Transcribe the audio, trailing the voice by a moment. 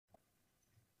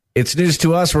It's news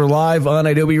to us. We're live on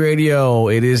Adobe Radio.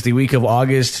 It is the week of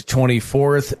August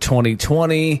 24th,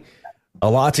 2020. A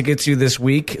lot to get to this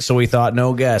week, so we thought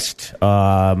no guest.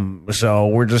 So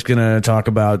we're just going to talk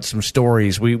about some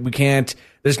stories. We can't,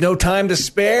 there's no time to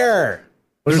spare.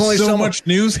 There's only so much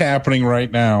news happening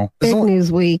right now. Big news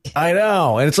week. I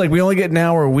know. And it's like we only get an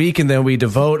hour a week, and then we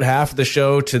devote half the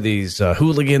show to these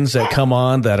hooligans that come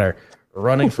on that are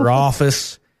running for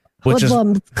office. Which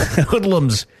Hoodlums. is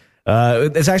hoodlums.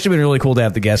 It's actually been really cool to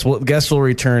have the guests. Well, guests will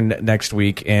return next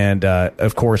week, and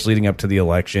of course, leading up to the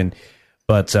election.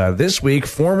 But this week,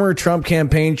 former Trump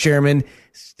campaign chairman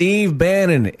Steve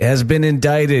Bannon has been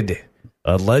indicted.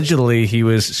 Allegedly, he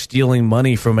was stealing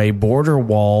money from a border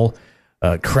wall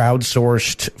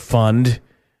crowdsourced fund.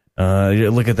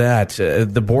 Look at that.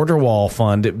 The border wall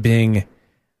fund being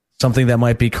something that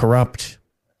might be corrupt.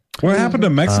 What happened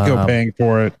to Mexico paying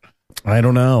for it? I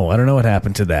don't know. I don't know what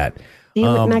happened to that.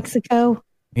 Mexico.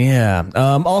 Yeah.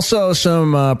 Also,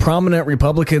 some prominent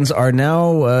Republicans are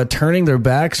now turning their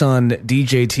backs on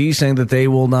DJT, saying that they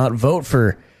will not vote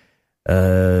for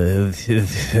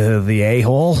the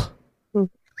a-hole.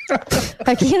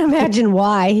 I can't imagine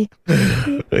why.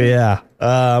 Yeah.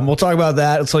 We'll talk about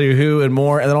that. I'll tell you who and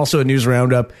more. And then also a news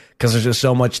roundup, because there's just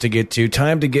so much to get to.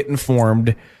 Time to get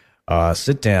informed.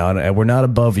 Sit down, and we're not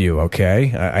above you,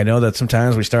 okay? I know that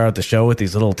sometimes we start out the show with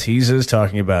these little teases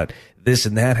talking about this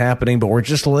and that happening, but we're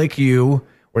just like you.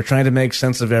 We're trying to make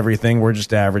sense of everything. We're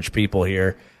just average people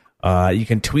here. You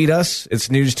can tweet us. It's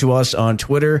news to us on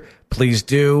Twitter. Please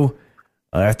do.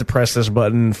 I have to press this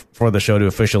button for the show to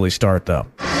officially start, though.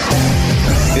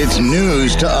 It's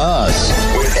news to us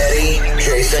with Eddie,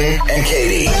 Jason, and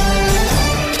Katie.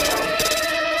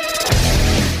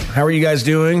 How are you guys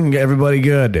doing? Everybody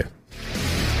good?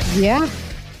 Yeah.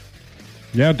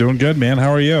 Yeah, doing good, man. How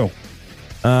are you?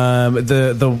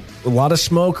 A lot of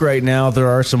smoke right now. There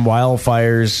are some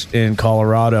wildfires in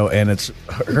Colorado, and it's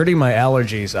hurting my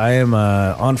allergies. I am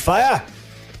on fire.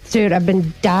 Dude, I've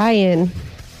been dying.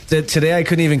 Today I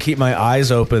couldn't even keep my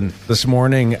eyes open. This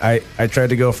morning I tried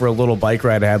to go for a little bike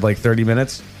ride. I had like 30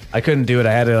 minutes. I couldn't do it.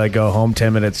 I had to like go home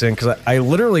 10 minutes in because I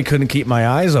literally couldn't keep my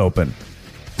eyes open.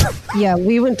 Yeah,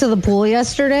 we went to the pool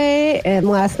yesterday, and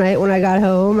last night when I got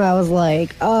home, I was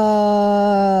like,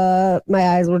 my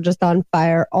eyes were just on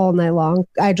fire all night long.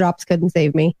 Eye drops couldn't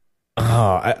save me.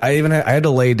 Oh, I had to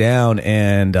lay down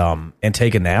and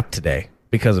take a nap today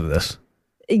because of this.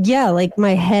 Yeah, like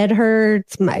my head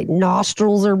hurts, my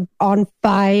nostrils are on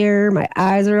fire, my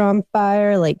eyes are on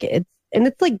fire. Like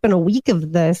it's like been a week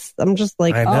of this. I'm just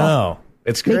like, I know.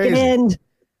 It's crazy. Make an end.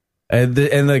 And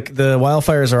the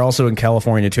wildfires are also in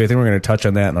California too. I think we're going to touch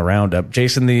on that in the roundup.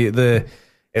 Jason, the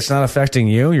it's not affecting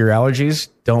you. Your allergies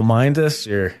don't mind this.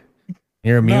 You're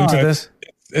immune to this.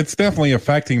 It's definitely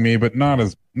affecting me, but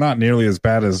not nearly as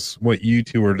bad as what you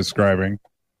two are describing.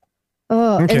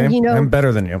 Oh, okay, and I'm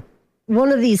better than you. One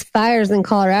of these fires in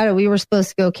Colorado, we were supposed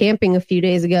to go camping a few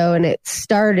days ago, and it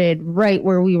started right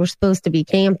where we were supposed to be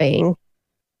camping,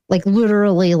 like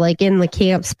literally, like in the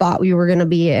camp spot we were going to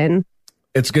be in.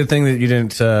 It's a good thing that you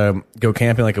didn't go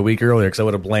camping like a week earlier, because I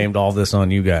would have blamed all this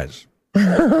on you guys.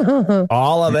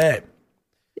 All of it.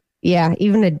 Yeah,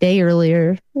 even a day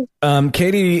earlier.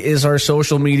 Katie is our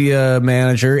social media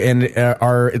manager, and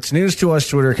our It's News to Us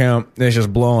Twitter account is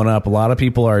just blowing up. A lot of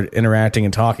people are interacting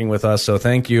and talking with us, so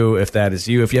thank you if that is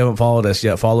you. If you haven't followed us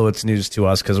yet, follow It's News to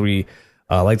Us, because we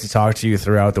like to talk to you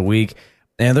throughout the week.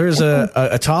 And there's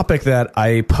a topic that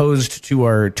I posed to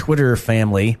our Twitter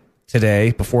family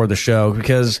today before the show,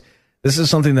 because this is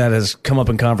something that has come up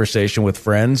in conversation with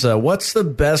friends. What's the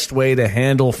best way to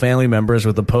handle family members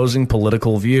with opposing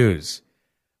political views?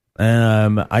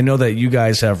 I know that you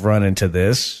guys have run into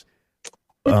this.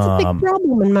 It's a big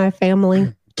problem in my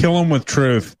family. Kill them with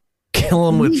truth. Kill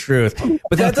them with truth.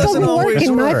 But that doesn't always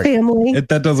in work. My family.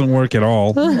 That doesn't work at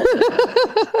all.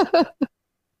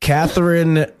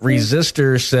 Catherine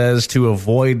Resistor says to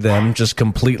avoid them just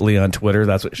completely on Twitter.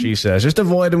 That's what she says. Just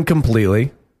avoid them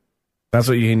completely. That's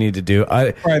what you need to do.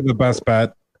 Probably the best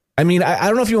bet. I mean, I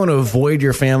don't know if you want to avoid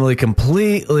your family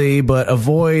completely, but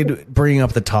avoid bringing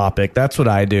up the topic. That's what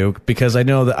I do, because I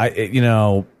know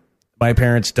that my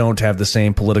parents don't have the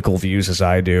same political views as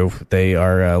I do. They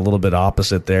are a little bit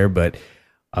opposite there, but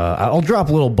I'll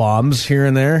drop little bombs here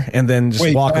and there and then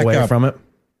just walk away from it.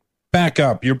 Back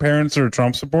up. Your parents are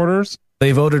Trump supporters?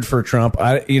 They voted for Trump.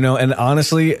 And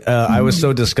honestly, I was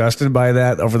so disgusted by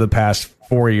that over the past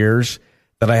 4 years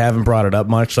that I haven't brought it up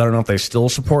much. So I don't know if they still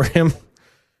support him,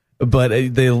 but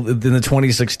they in the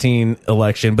 2016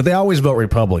 election, but they always vote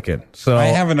Republican. So I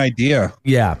have an idea.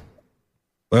 Yeah.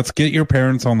 Let's get your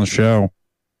parents on the show.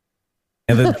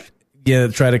 And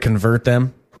then try to convert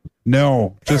them.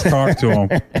 No, just talk to him.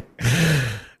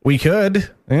 We could.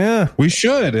 Yeah. We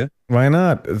should. Why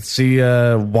not? See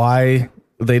why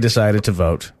they decided to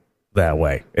vote that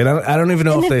way. And I don't even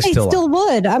know And if they still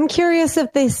would. I'm curious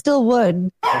if they still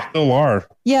would. They still are.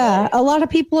 Yeah, a lot of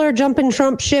people are jumping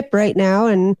Trump ship right now,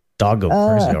 and dog go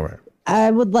crazy over it.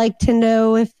 I would like to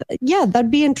know if,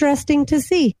 that'd be interesting to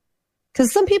see.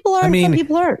 Because some people are, some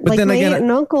people aren't. but Like then my again, aunt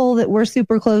and uncle that we're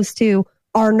super close to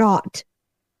are not.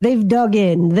 They've dug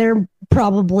in. They're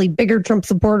probably bigger Trump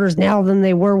supporters now than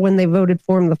they were when they voted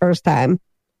for him the first time.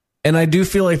 And I do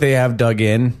feel like they have dug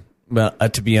in,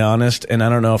 to be honest. And I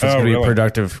don't know if it's going to be a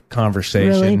productive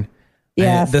conversation. Really?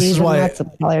 Yeah, this is why that's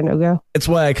probably a no-go. It's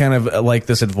why I kind of like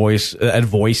this advice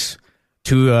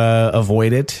to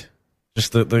avoid it.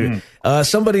 Just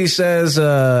somebody says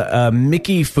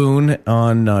Mickey Foon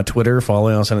on Twitter,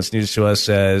 following us on It's News to Us,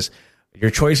 says your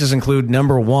choices include: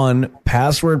 number 1,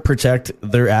 password protect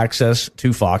their access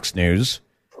to Fox News;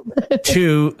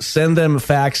 2, send them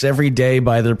facts every day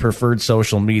by their preferred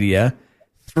social media;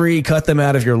 3, cut them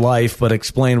out of your life but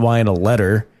explain why in a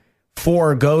letter;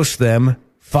 4, ghost them;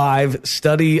 5,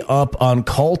 study up on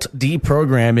cult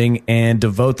deprogramming and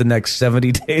devote the next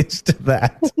 70 days to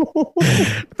that.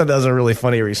 That was a really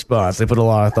funny response. They put a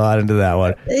lot of thought into that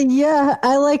one. Yeah,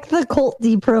 I like the cult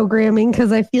deprogramming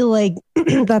because I feel like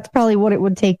that's probably what it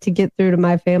would take to get through to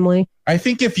my family. I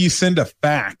think if you send a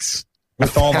fax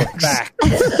with all the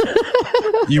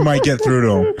facts, you might get through to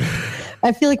them.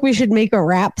 I feel like we should make a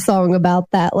rap song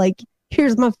about that. Like,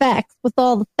 here's my facts with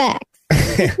all the facts.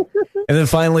 And then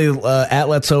finally, at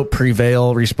Let's Hope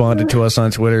Prevail responded to us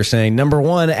on Twitter saying, number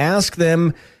 1, ask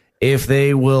them if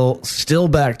they will still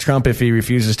back Trump if he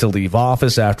refuses to leave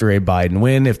office after a Biden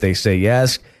win. If they say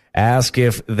yes, ask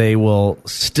if they will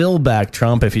still back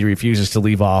Trump if he refuses to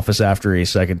leave office after a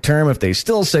second term. If they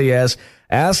still say yes,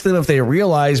 ask them if they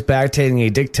realize backdating a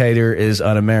dictator is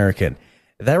un-American.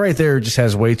 That right there just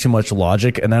has way too much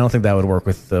logic, and I don't think that would work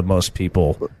with most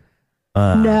people.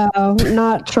 No,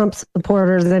 not Trump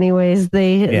supporters anyways.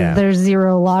 There's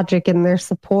zero logic in their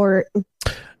support.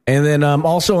 And then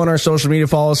also on our social media,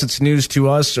 follow us. It's News to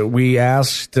Us. We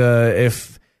asked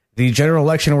if the general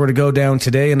election were to go down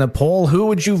today in a poll, who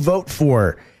would you vote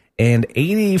for? And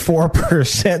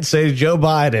 84% say Joe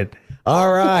Biden.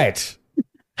 All right.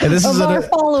 And this is our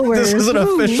followers. This is an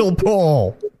official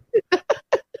poll. It's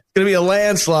going to be a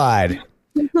landslide.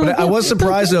 But I was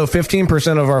surprised, though,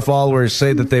 15% of our followers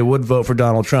say that they would vote for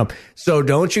Donald Trump. So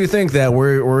don't you think that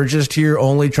we're just here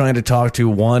only trying to talk to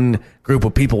one group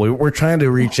of people? We're trying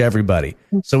to reach everybody.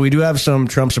 So we do have some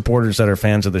Trump supporters that are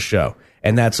fans of the show,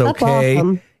 and that's okay.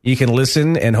 Awesome. You can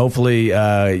listen and hopefully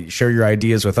share your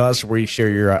ideas with us. We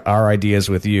share our ideas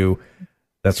with you.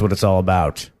 That's what it's all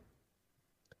about.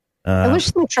 I wish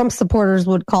some Trump supporters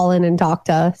would call in and talk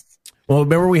to us. Well,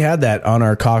 remember we had that on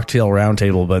our cocktail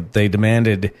roundtable, but they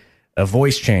demanded a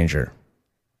voice changer.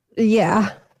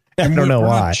 Yeah. I don't know why.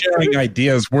 We're not sharing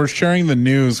ideas. We're sharing the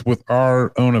news with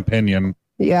our own opinion.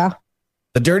 Yeah.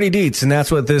 The Dirty Deets, and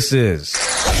that's what this is.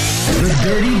 The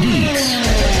Dirty Deets.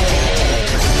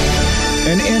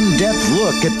 An in-depth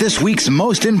look at this week's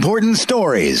most important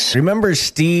stories. Remember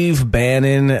Steve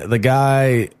Bannon? The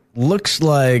guy looks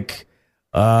like...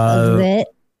 Zit?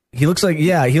 He looks like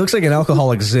an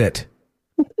alcoholic zit.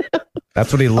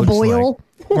 That's what he looks like.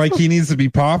 Like he needs to be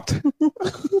popped?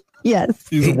 Yes.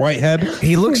 He's a whitehead?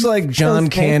 He looks like John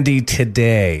Candy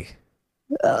today.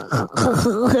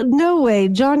 No way.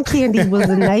 John Candy was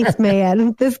a nice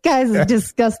man. This guy's a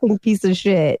disgusting piece of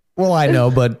shit. Well, I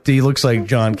know, but he looks like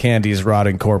John Candy's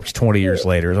rotting corpse 20 years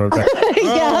later.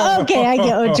 Yeah, okay, I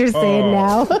get what you're saying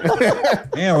now.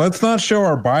 Yeah, let's not show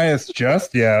our bias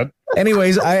just yet.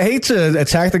 Anyways, I hate to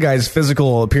attack the guy's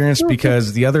physical appearance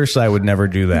because the other side would never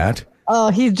do that. Oh,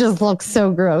 he just looks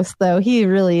so gross, though. He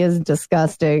really is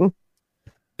disgusting.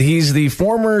 He's the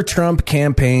former Trump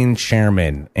campaign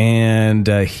chairman, and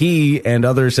he and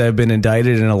others have been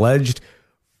indicted in alleged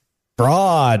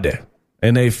fraud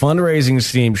in a fundraising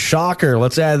scheme. Shocker.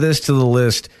 Let's add this to the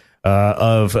list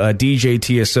of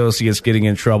DJT associates getting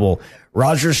in trouble.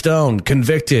 Roger Stone,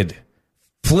 convicted.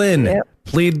 Flynn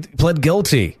pled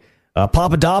guilty.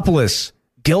 Papadopoulos,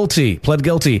 pled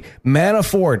guilty.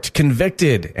 Manafort,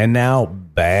 convicted. And now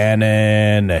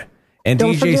Bannon. And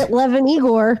Don't forget Levin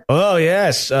Igor. Oh,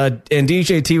 yes. And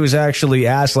DJT was actually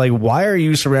asked, like, why are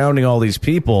you surrounding all these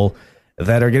people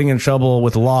that are getting in trouble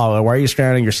with the law? Why are you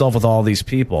surrounding yourself with all these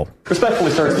people? Respectfully,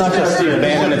 sir, it's not just Steve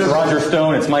Bannon, it's Roger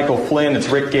Stone, it's Michael Flynn, it's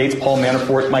Rick Gates, Paul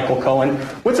Manafort, Michael Cohen.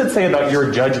 What's it say about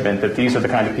your judgment that these are the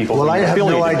kind of people I have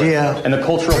no idea. and the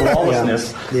culture of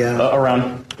lawlessness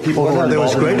around people who Well, were there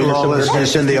was involved in great the leadership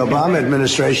lawlessness in the Obama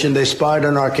administration. They spied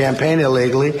on our campaign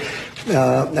illegally.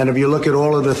 And if you look at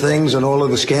all of the things and all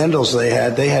of the scandals they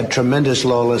had tremendous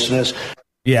lawlessness.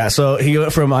 Yeah, so he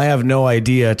went from I have no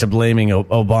idea to blaming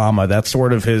Obama. That's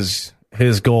sort of his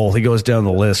goal. He goes down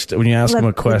the list when you ask him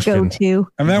a question.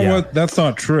 And that's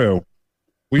not true.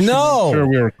 We should make sure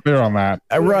we were clear on that.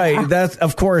 Right. That's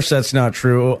of course that's not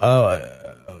true.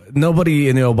 Nobody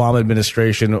in the Obama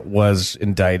administration was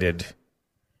indicted.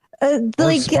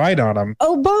 Or spied on him.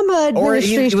 Obama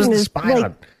administration is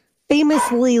like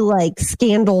famously like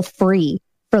scandal free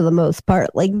for the most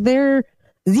part. Like they're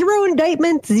zero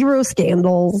indictments, zero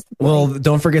scandals. Well,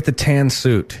 don't forget the tan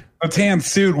suit. The tan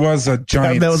suit was a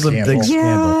giant That was a big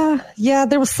scandal. Yeah,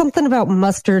 there was something about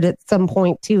mustard at some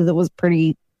point too that was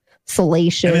pretty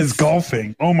salacious. And his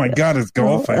golfing. Oh my God, his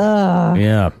golfing.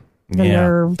 Yeah.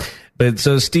 Nerve. But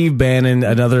so Steve Bannon,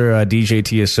 another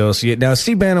DJT associate. Now,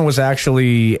 Steve Bannon was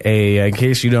actually in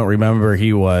case you don't remember,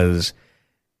 he was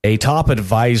a top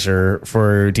advisor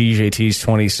for DJT's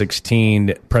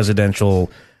 2016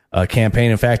 presidential campaign.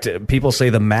 In fact, people say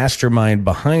the mastermind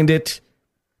behind it.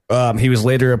 He was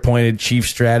later appointed chief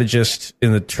strategist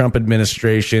in the Trump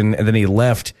administration, and then he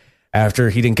left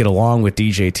after he didn't get along with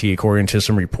DJT. According to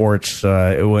some reports,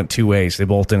 it went two ways. They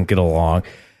both didn't get along.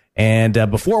 And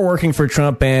before working for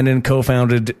Trump, Bannon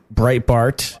co-founded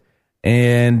Breitbart.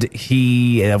 And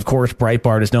of course,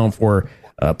 Breitbart is known for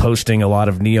posting a lot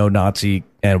of neo-Nazi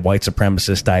and white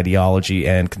supremacist ideology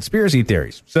and conspiracy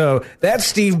theories. So that's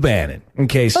Steve Bannon, in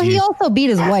case he also beat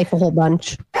his wife a whole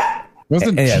bunch.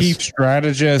 Wasn't chief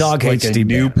strategist like a Steve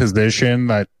new Bannon. position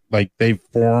that like they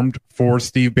formed for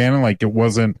Steve Bannon? Like it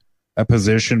wasn't a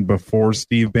position before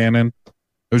Steve Bannon?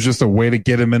 It was just a way to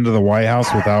get him into the White House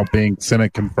without being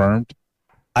Senate confirmed?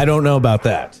 I don't know about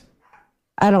that.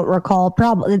 I don't recall.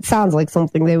 Probably it sounds like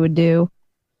something they would do.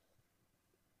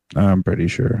 I'm pretty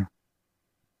sure.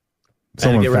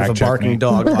 Someone get rid of a barking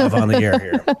dog live on the air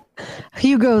here.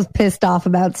 Hugo's pissed off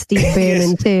about Steve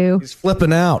Bannon too. He's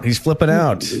flipping out.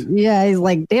 Yeah, he's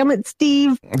like, damn it,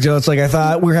 Steve. Joe, it's like I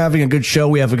thought we were having a good show.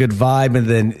 We have a good vibe. And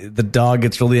then the dog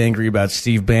gets really angry about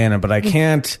Steve Bannon. But I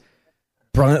can't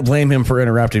blame him for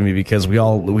interrupting me because we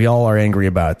all are angry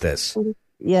about this.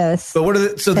 Yes. But what are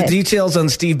the details on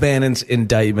Steve Bannon's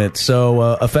indictment? So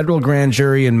a federal grand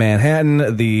jury in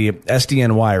Manhattan, the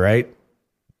SDNY, right?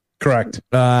 Correct.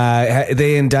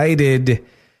 They indicted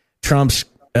Trump's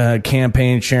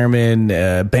campaign chairman,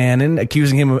 Bannon,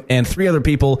 accusing him and three other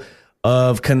people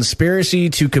of conspiracy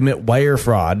to commit wire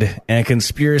fraud and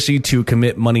conspiracy to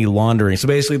commit money laundering. So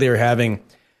basically they were having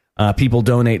people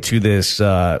donate to this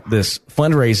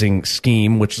fundraising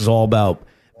scheme, which is all about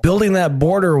building that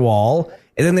border wall.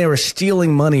 And then they were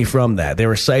stealing money from that. They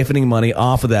were siphoning money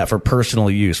off of that for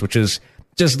personal use, which is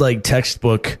just like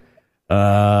textbook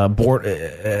fraud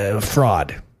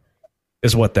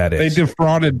is what that is. They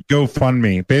defrauded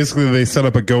GoFundMe. Basically, they set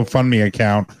up a GoFundMe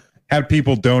account, had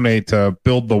people donate to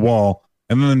build the wall,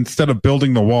 and then instead of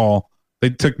building the wall, they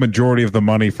took majority of the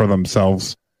money for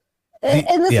themselves. And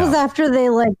this was after they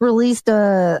released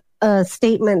a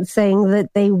statement saying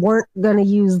that they weren't going to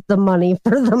use the money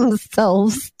for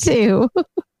themselves too.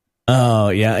 Oh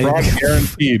yeah, fraud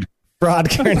guaranteed. Fraud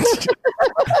guaranteed.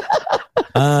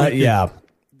 Yeah.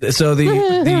 So the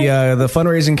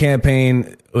fundraising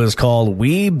campaign was called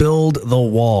 "We Build the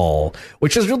Wall,"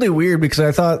 which is really weird because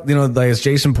I thought, as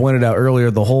Jason pointed out earlier,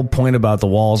 the whole point about the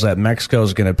wall is that Mexico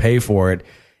is going to pay for it.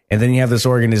 And then you have this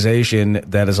organization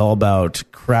that is all about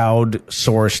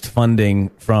crowd-sourced funding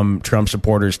from Trump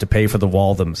supporters to pay for the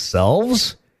wall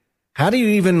themselves. How do you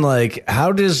even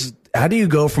how do you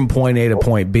go from point A to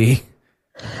point B?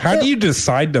 How do you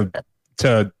decide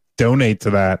to donate to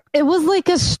that? It was like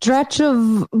a stretch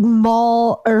of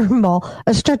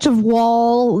a stretch of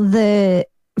wall that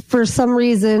for some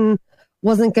reason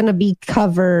wasn't going to be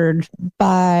covered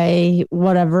by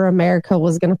whatever America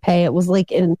was going to pay. It was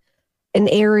like in an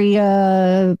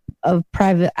area of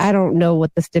private, I don't know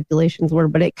what the stipulations were,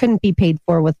 but it couldn't be paid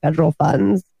for with federal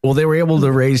funds. Well, they were able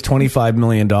to raise $25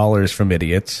 million from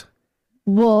idiots.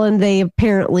 Well, and they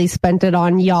apparently spent it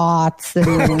on yachts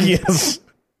and yes.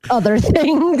 other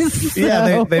things.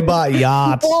 Yeah, they bought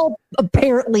yachts. Well,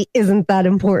 apparently isn't that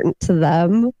important to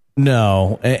them.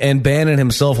 No, and Bannon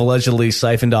himself allegedly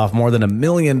siphoned off more than $1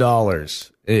 million.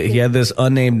 He had this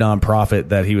unnamed nonprofit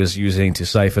that he was using to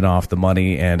siphon off the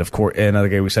money, and of course, another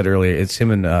guy we said earlier, it's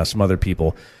him and some other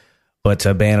people, but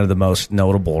Bannon the most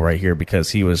notable right here because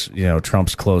he was,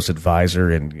 Trump's close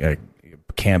advisor and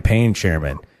campaign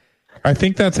chairman. I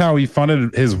think that's how he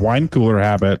funded his wine cooler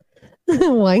habit.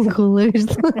 Wine coolers.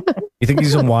 You think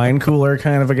he's a wine cooler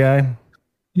kind of a guy?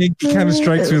 He kind of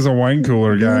strikes me as a wine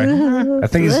cooler guy. I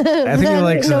think he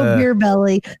likes no beer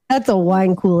belly. That's a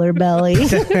wine cooler belly.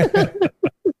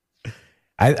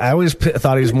 I always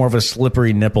thought he was more of a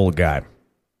slippery nipple guy.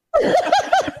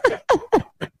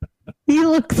 He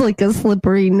looks like a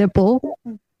slippery nipple.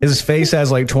 His face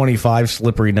has like 25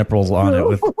 slippery nipples on it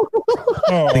with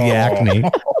the acne.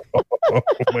 Oh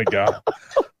my God.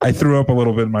 I threw up a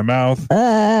little bit in my mouth.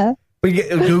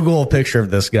 Google a picture of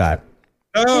this guy.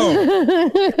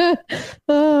 Oh,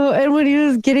 And when he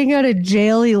was getting out of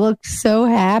jail, he looked so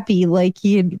happy, like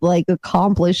he had like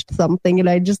accomplished something. And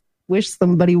I just wish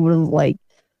somebody would have like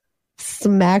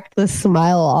smacked the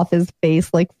smile off his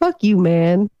face. Like, fuck you,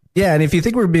 man. Yeah, and if you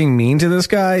think we're being mean to this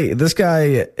guy,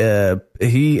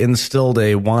 he instilled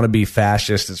a wannabe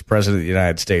fascist as president of the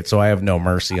United States. So I have no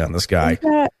mercy on this guy.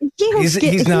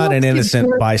 He's not an innocent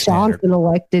bystander. Johnson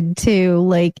elected too.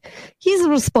 Like, he's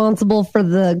responsible for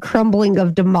the crumbling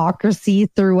of democracy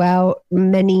throughout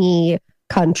many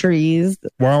countries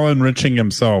while enriching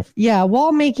himself. Yeah,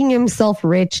 while making himself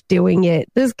rich doing it.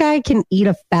 This guy can eat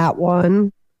a fat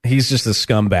one. He's just a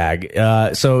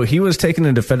scumbag. So he was taken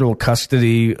into federal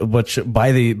custody, which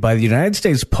by the United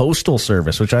States Postal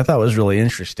Service, which I thought was really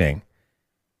interesting.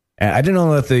 I didn't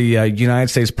know that the United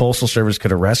States Postal Service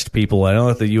could arrest people. I know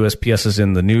that the USPS is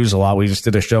in the news a lot. We just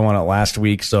did a show on it last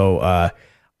week, so I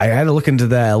had to look into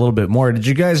that a little bit more. Did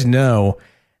you guys know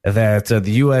that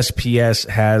the USPS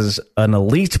has an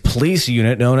elite police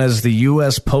unit known as the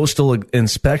U.S. Postal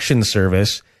Inspection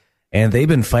Service, and they've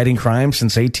been fighting crime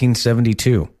since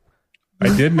 1872.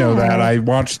 I did know that. I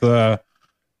watched the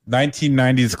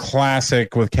 1990s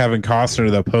classic with Kevin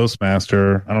Costner, The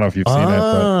Postmaster. I don't know if you've seen it.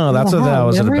 But That's what that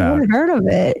was never about. even heard of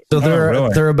it. So there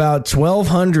really? are about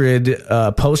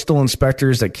 1,200 postal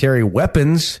inspectors that carry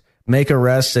weapons, make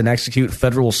arrests, and execute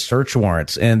federal search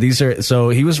warrants. And so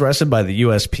he was arrested by the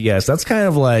USPS. That's kind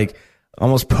of like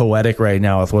almost poetic right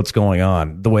now with what's going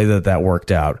on, the way that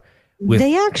worked out.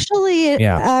 They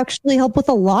actually help with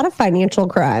a lot of financial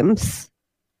crimes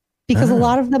because a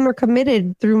lot of them are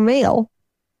committed through mail.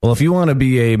 Well, if you want to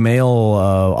be a mail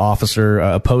officer,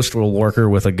 a postal worker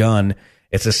with a gun,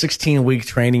 it's a 16-week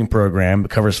training program.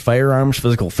 It covers firearms,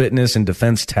 physical fitness, and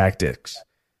defense tactics.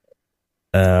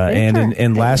 And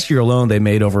in last year alone, they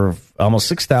made over almost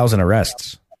 6,000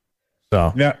 arrests.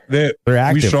 So yeah, they're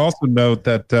active. We should also note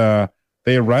that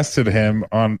they arrested him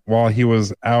while he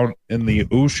was out in the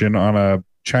ocean on a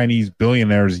Chinese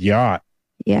billionaire's yacht.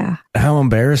 Yeah. How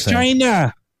embarrassing.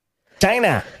 China.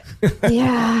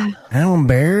 Yeah. How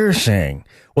embarrassing.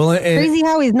 Well, crazy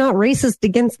how he's not racist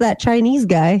against that Chinese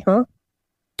guy, huh?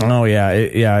 Oh,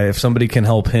 yeah. If somebody can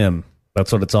help him,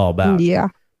 that's what it's all about. Yeah.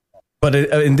 But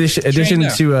in addition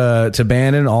to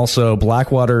Bannon, also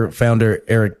Blackwater founder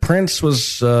Eric Prince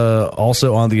was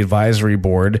also on the advisory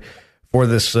board for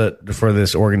this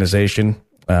organization.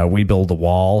 We Build the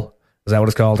Wall. Is that what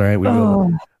it's called? Right?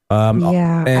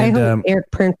 Yeah. I hope Eric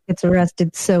Prince gets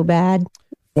arrested so bad.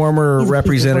 Former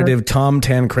Representative Tom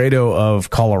Tancredo of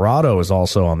Colorado is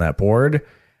also on that board.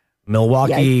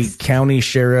 Milwaukee County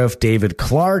Sheriff David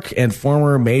Clark and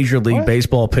former Major League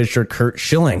Baseball pitcher Curt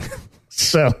Schilling.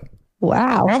 So,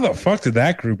 wow. How the fuck did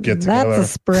that group get together? That's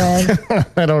a spread.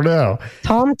 I don't know.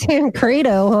 Tom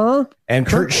Tancredo, huh? And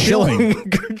Curt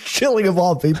Schilling. Curt Schilling of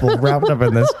all people wrapped up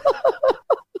in this.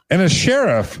 And a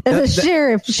sheriff.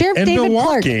 Sheriff in David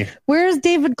Milwaukee. Clark. Where's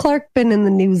David Clark been in the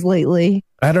news lately?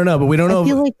 I don't know, but we don't know. I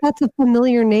feel like that's a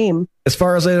familiar name. As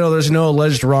far as I know, there's no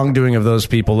alleged wrongdoing of those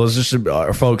people. Those are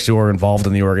just folks who are involved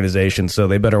in the organization, so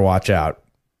they better watch out.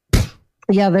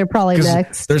 Yeah, they're probably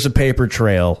next. There's a paper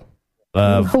trail.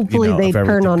 Hopefully they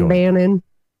turn on Bannon.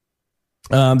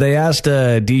 They asked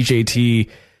DJT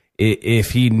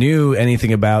if he knew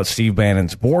anything about Steve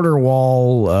Bannon's border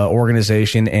wall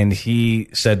organization, and he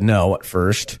said no at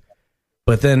first.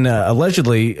 But then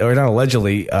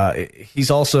he's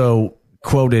also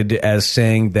quoted as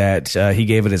saying that he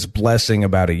gave it his blessing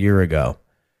about a year ago.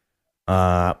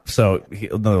 So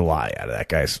another lie out of that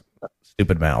guy's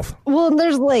stupid mouth. Well,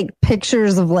 there's like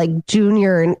pictures of like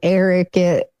Junior and Eric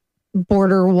at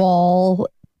border wall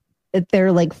at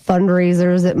their like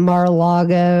fundraisers at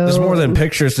Mar-a-Lago. There's more than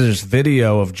pictures. There's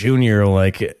video of Junior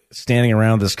like standing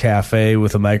around this cafe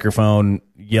with a microphone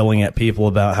yelling at people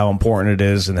about how important it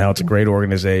is and how it's a great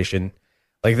organization.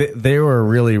 Like they were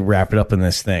really wrapped up in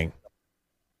this thing.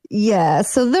 Yeah,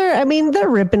 so they're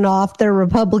ripping off their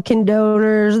Republican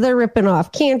donors, they're ripping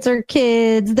off cancer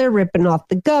kids, they're ripping off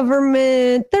the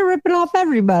government, they're ripping off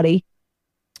everybody.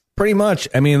 Pretty much.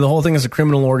 I mean, the whole thing is a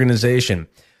criminal organization.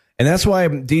 And that's why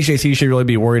DJT should really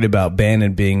be worried about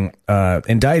Bannon being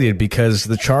indicted, because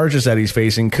the charges that he's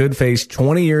facing could face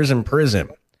 20 years in prison.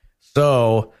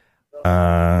 So,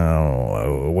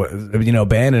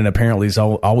 Bannon apparently is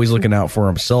always looking out for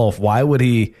himself. Why would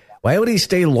he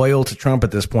stay loyal to Trump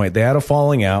at this point? They had a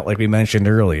falling out, like we mentioned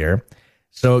earlier.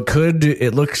 So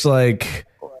it looks like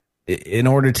in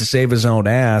order to save his own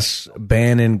ass,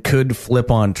 Bannon could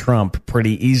flip on Trump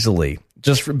pretty easily,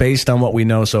 just based on what we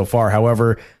know so far.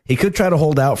 However, he could try to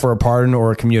hold out for a pardon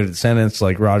or a commuted sentence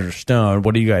like Roger Stone.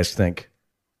 What do you guys think?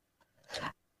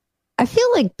 I feel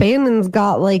like Bannon's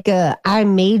got like a I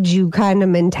made you kind of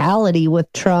mentality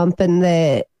with Trump, and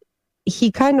that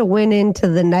he kind of went into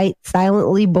the night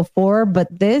silently before, but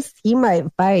this, he might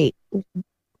fight.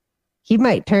 He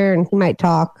might turn. He might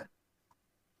talk.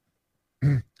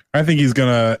 I think he's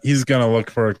gonna look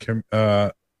for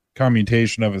a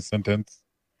commutation of his sentence.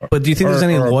 But do you think there's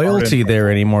any loyalty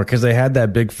there anymore? Because they had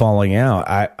that big falling out.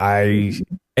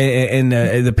 And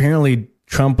apparently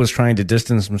Trump was trying to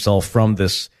distance himself from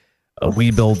this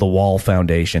We Build the Wall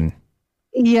Foundation.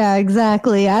 Yeah,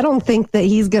 exactly. I don't think that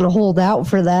he's going to hold out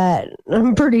for that.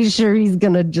 I'm pretty sure he's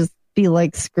going to just be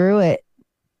like, screw it.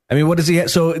 I mean, what does he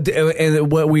have? So,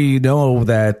 and what we know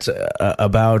that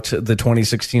about the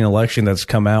 2016 election that's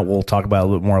come out, we'll talk about a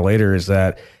little more later, is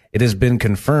that it has been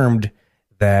confirmed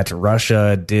that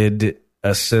Russia did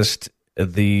assist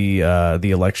the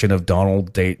election of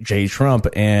Donald J. Trump,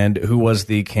 and who was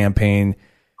the campaign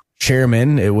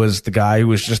chairman? It was the guy who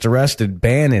was just arrested,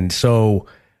 Bannon. So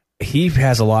he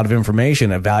has a lot of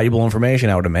information, valuable information,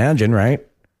 I would imagine, right?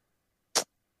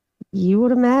 You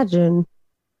would imagine.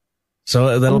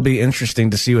 So that'll be interesting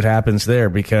to see what happens there,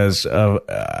 because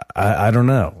I don't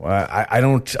know. I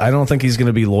don't think he's going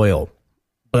to be loyal,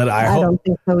 but I don't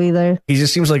think so either. He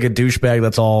just seems like a douchebag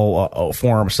that's all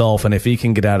for himself, and if he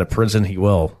can get out of prison, he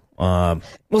will. We'll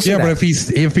see. Yeah, but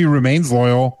if he remains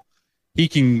loyal, he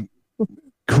can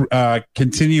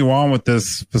continue on with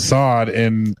this facade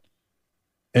and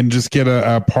just get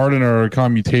a pardon or a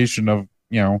commutation of,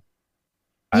 Yeah,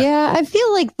 I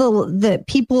feel like the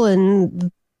people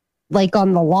in, like,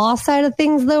 on the law side of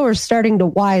things, though, are starting to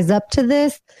wise up to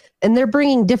this, and they're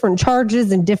bringing different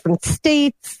charges in different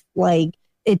states, like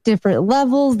at different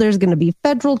levels. There's going to be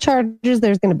federal charges,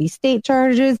 there's going to be state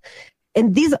charges,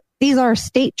 and these are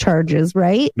state charges,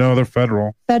 right? No, they're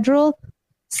federal. Federal.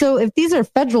 So if these are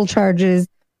federal charges,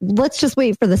 let's just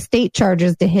wait for the state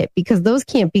charges to hit, because those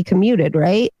can't be commuted,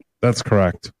 right? That's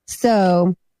correct.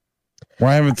 So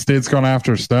why haven't states gone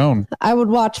after Stone? I would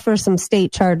watch for some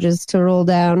state charges to roll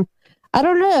down. I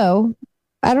don't know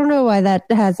why that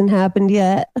hasn't happened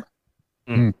yet.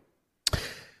 Mm.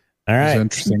 All right. That's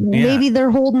interesting. Maybe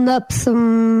they're holding up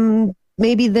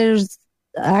maybe there's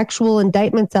actual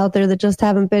indictments out there that just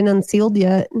haven't been unsealed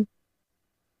yet.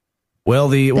 Well,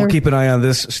 we'll keep an eye on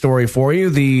this story for you.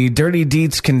 The dirty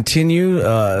deeds continue.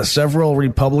 Several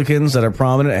Republicans that are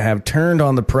prominent have turned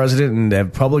on the president and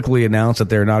have publicly announced that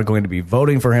they're not going to be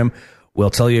voting for him.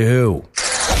 We'll tell you who.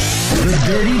 The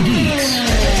Dirty Deeds.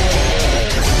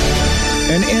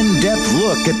 An in-depth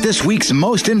look at this week's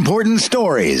most important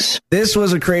stories. This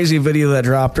was a crazy video that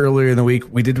dropped earlier in the week.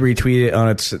 We did retweet it on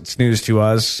It's News to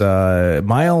Us.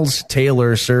 Miles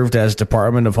Taylor served as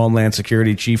Department of Homeland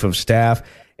Security Chief of Staff.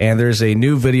 And there's a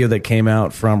new video that came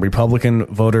out from Republican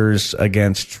voters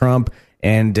against Trump.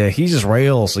 And he just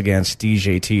rails against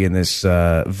DJT in this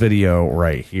video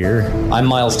right here. I'm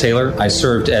Miles Taylor. I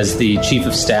served as the Chief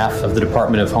of Staff of the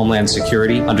Department of Homeland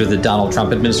Security under the Donald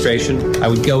Trump administration. I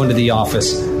would go into the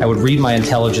office, I would read my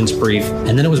intelligence brief,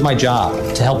 and then it was my job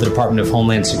to help the Department of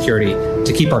Homeland Security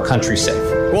to keep our country safe.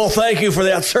 Well, thank you for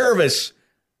that service.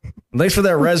 Thanks for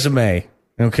that resume.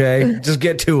 Okay, just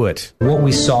get to it. What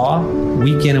we saw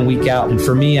week in and week out, and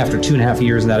for me, after 2.5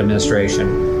 years in that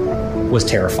administration, was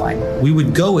terrifying. We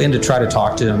would go in to try to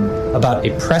talk to him about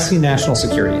a pressing national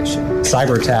security issue,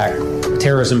 cyber attack,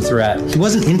 terrorism threat. He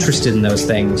wasn't interested in those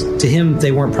things. To him,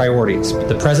 they weren't priorities. But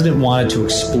the president wanted to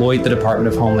exploit the Department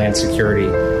of Homeland Security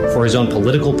for his own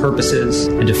political purposes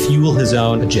and to fuel his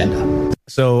own agenda.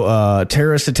 So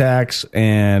terrorist attacks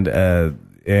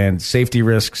and safety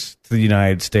risks to the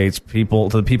United States, to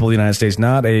the people of the United States,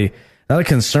 not a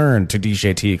concern to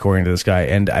DJT, according to this guy.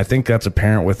 And I think that's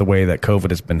apparent with the way that COVID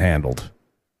has been handled.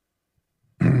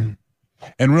 And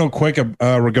real quick,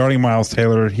 regarding Miles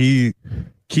Taylor, he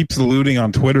keeps alluding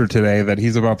on Twitter today that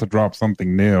he's about to drop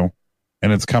something new,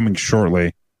 and it's coming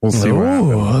shortly. We'll see what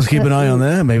happens. Let's keep an eye on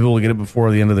that. Maybe we'll get it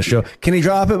before the end of the show. Can he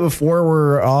drop it before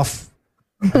we're off?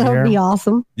 That would be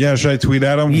awesome. Yeah, should I tweet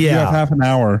at him? Yeah. You have half an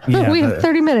hour. Yeah, we have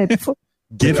 30 minutes.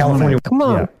 Get California. Come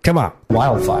on. Yeah. Come on.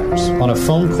 Wildfires. On a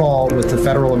phone call with the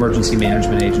Federal Emergency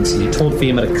Management Agency, he told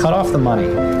FEMA to cut off the money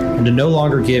and to no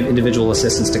longer give individual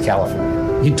assistance to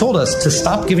California. He told us to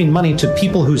stop giving money to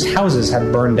people whose houses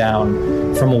had burned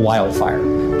down from a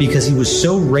wildfire because he was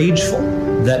so rageful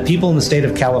that people in the state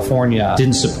of California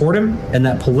didn't support him and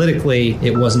that politically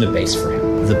it wasn't a base for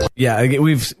him.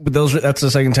 That's the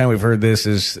second time we've heard this.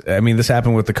 This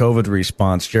happened with the COVID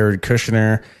response. Jared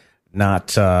Kushner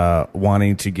not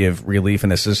wanting to give relief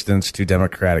and assistance to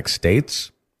Democratic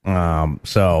states.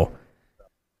 So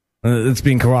it's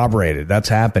being corroborated. That's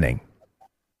happening.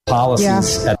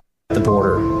 Policies at the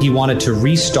border. He wanted to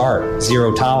restart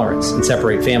zero tolerance and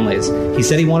separate families. He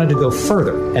said he wanted to go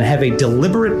further and have a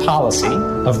deliberate policy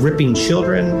of ripping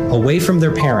children away from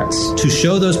their parents to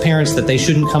show those parents that they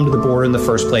shouldn't come to the border in the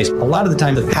first place. A lot of the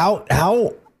time,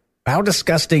 how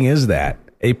disgusting is that?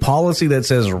 A policy that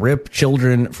says rip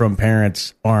children from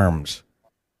parents' arms.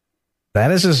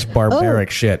 That is just barbaric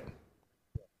shit.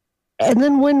 And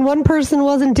then when one person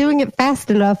wasn't doing it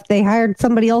fast enough, they hired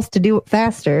somebody else to do it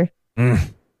faster.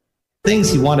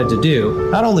 Things he wanted to do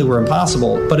not only were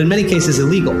impossible, but in many cases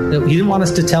illegal. He didn't want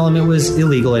us to tell him it was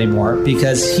illegal anymore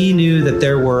because he knew that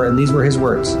there were, and these were his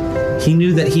words, he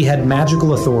knew that he had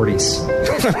magical authorities.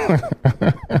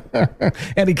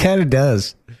 And he kind of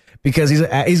does. Because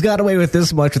he's got away with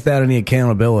this much without any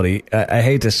accountability. I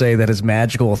hate to say that his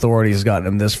magical authority has gotten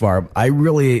him this far.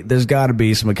 There's got to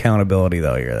be some accountability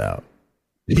though here, though.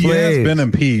 He has been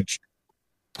impeached.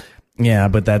 Yeah,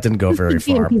 but that didn't go very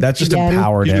far. That just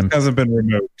empowered him. He just hasn't been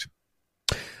removed.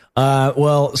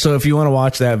 So if you want to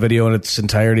watch that video in its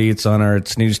entirety, it's on our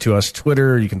It's News to Us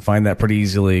Twitter. You can find that pretty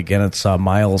easily. Again, it's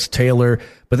Miles Taylor.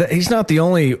 But he's not the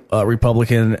only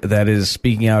Republican that is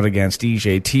speaking out against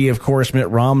DJT. Of course, Mitt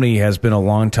Romney has been a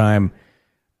longtime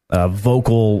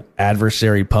vocal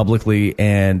adversary publicly,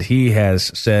 and he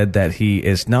has said that he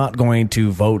is not going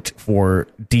to vote for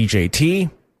DJT.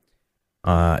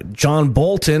 John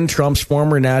Bolton, Trump's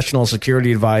former national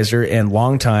security advisor and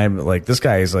longtime, this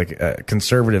guy is a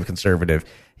conservative.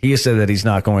 He has said that he's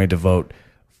not going to vote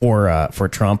for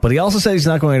Trump, but he also said he's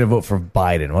not going to vote for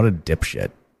Biden. What a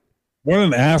dipshit. What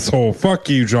an asshole. Fuck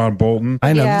you, John Bolton.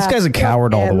 I know. This guy's a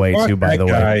coward all the way, too, by the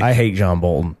way. I hate John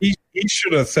Bolton. He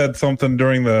should have said something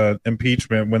during the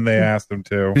impeachment when they asked him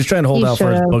to. He's trying to hold out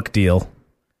for his book deal.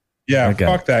 Yeah,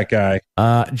 fuck that guy.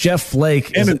 Jeff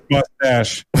Flake. And his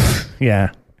mustache.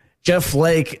 Yeah. Jeff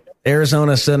Flake,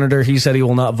 Arizona senator, he said he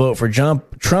will not vote for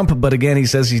Trump, but again, he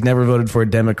says he's never voted for a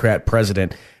Democrat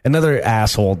president. Another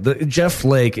asshole. Jeff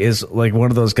Flake is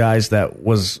one of those guys that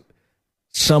was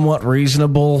somewhat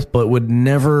reasonable, but would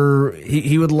never,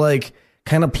 he would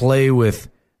kind of play with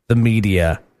the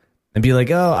media and be like,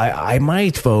 oh, I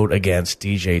might vote against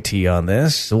DJT on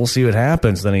this. So we'll see what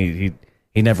happens. Then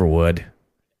he never would.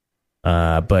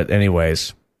 But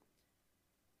anyways.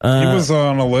 He was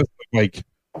on a list of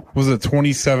was it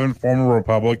 27 former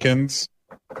Republicans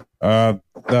that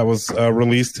was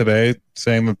released today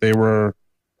saying that they were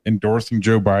endorsing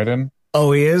Joe Biden.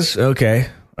 Oh, he is? Okay.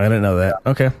 I didn't know that.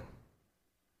 Okay.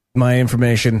 My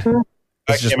information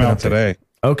that came out today.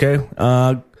 Okay.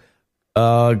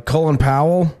 Colin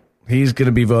Powell, he's going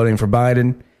to be voting for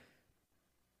Biden.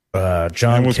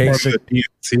 John Kasich. The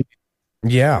DNC.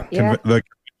 Yeah. The convention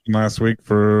last week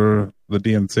for the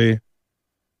DNC.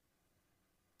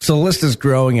 So the list is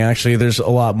growing, actually. There's a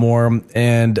lot more.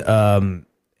 And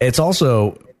it's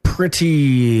also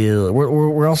pretty...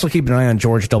 We're also keeping an eye on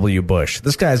George W. Bush.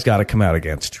 This guy's got to come out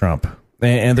against Trump.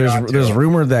 And there's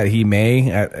rumor that he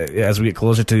may, as we get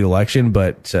closer to the election,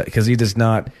 but because he does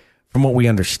not... From what we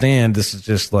understand, this is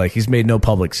just he's made no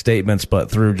public statements, but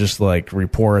through just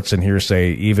reports and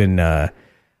hearsay, even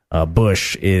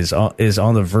Bush is on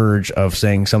the verge of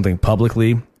saying something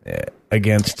publicly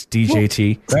against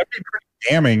DJT. That'd be pretty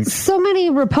damning. So many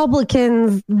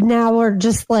Republicans now are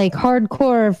just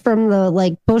hardcore from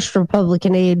the Bush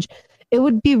Republican age. It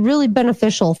would be really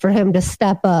beneficial for him to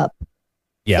step up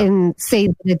and say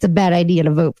that it's a bad idea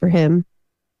to vote for him.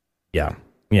 Yeah.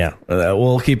 Yeah,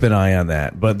 we'll keep an eye on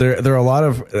that. But there are a lot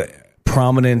of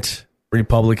prominent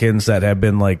Republicans that have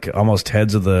been almost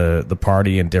heads of the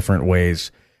party in different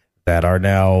ways that are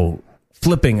now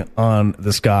flipping on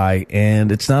this guy,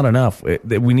 and it's not enough.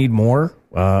 We need more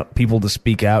people to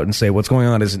speak out and say what's going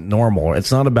on isn't normal.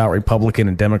 It's not about Republican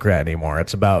and Democrat anymore.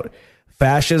 It's about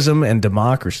fascism and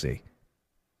democracy.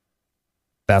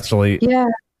 That's really... Yeah.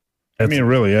 I mean, it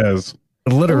really is.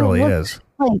 It literally is.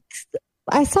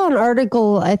 I saw an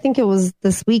article, I think it was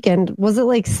this weekend. Was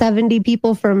it 70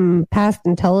 people from past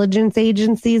intelligence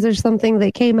agencies or something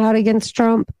that came out against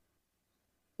Trump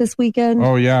this weekend?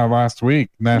 Oh, yeah, last week.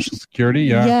 National security,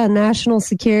 yeah. Yeah, national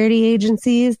security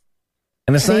agencies.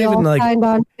 And it's they not even all signed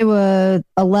on to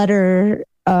a letter.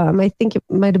 I think it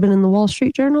might have been in the Wall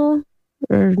Street Journal,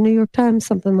 or New York Times,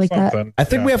 something like that. I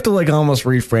think we have to like almost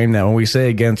reframe that when we say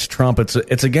against Trump.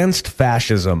 It's against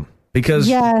fascism, because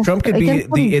Trump could be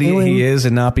the idiot he is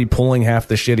and not be pulling half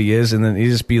the shit he is, and then he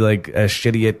just be like a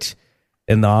shit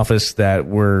in the office that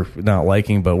we're not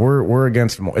liking. But we're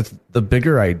against him. It's the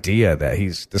bigger idea that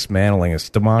he's dismantling is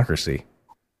democracy.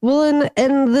 Well,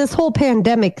 and this whole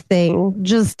pandemic thing,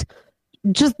 just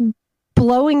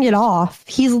blowing it off.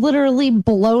 He's literally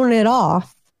blown it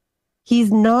off.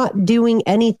 He's not doing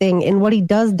anything, and what he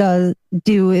does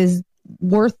do is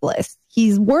worthless.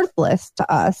 He's worthless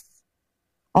to us.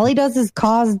 All he does is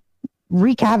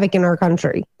wreak havoc in our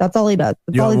country. That's all he does.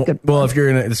 That's all he's good for. Well,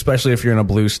 especially if you're in a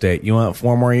blue state, you want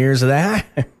 4 more years of that?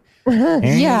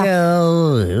 Yeah.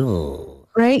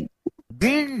 Right?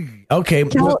 Okay.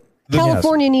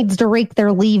 California needs to rake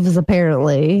their leaves,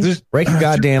 apparently. Rake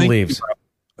goddamn leaves.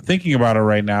 Thinking about it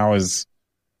right now is,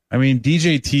 I mean,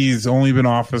 DJT's only been in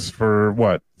office for,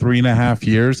 3.5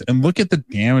 years? And look at the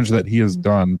damage that he has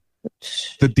done.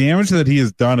 The damage that he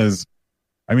has done is,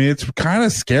 I mean, it's kind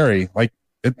of scary. Like,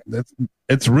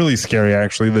 it's really scary,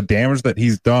 actually, the damage that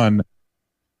he's done.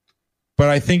 But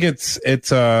I think it's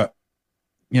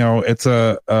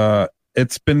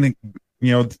been,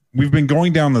 we've been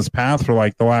going down this path for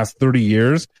like the last 30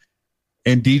 years,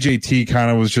 and DJT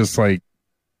kind of was just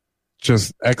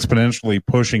exponentially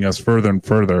pushing us further and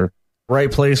further.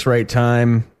 Right place, right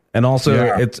time. And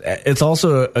also it's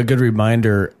also a good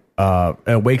reminder,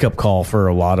 a wake up call for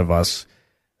a lot of us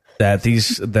that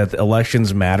that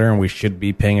elections matter, and we should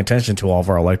be paying attention to all of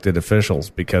our elected officials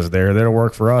because they're there to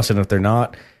work for us. And if they're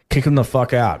not, kick them the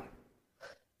fuck out.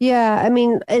 Yeah. I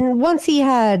mean, and once he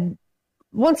had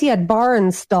Barr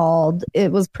installed,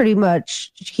 it was pretty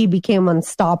much, he became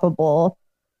unstoppable.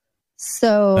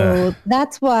 So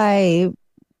that's why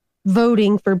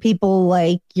voting for people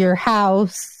like your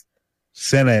House,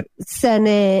 Senate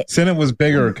was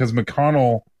bigger because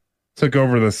McConnell took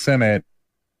over the Senate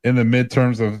in the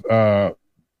midterms of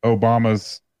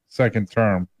Obama's second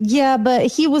term. Yeah,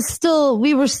 but we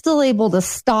were still able to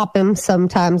stop him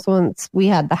sometimes once we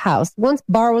had the House. Once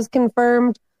Barr was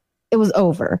confirmed, it was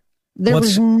over. There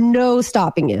was no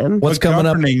stopping him. What's coming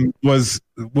up was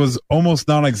almost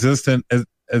non-existent as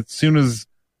soon as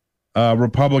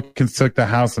Republicans took the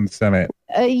House and Senate.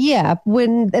 Yeah,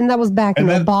 and that was back in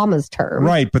Obama's term.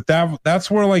 Right, but that's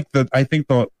where like I think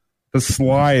the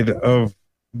slide of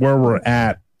where we're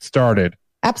at started.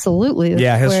 Absolutely.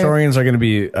 Yeah, historians are going to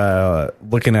be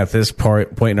looking at this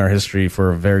point in our history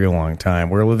for a very long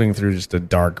time. We're living through just a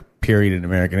dark period in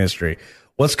American history.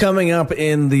 What's coming up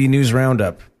in the news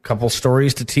roundup? Couple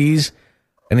stories to tease.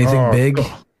 Anything big?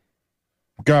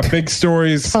 Got big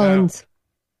stories. Tons.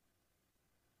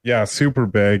 Yeah, super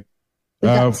big. We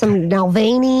got some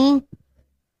Nalvani.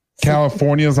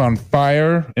 California's on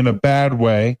fire in a bad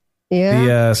way.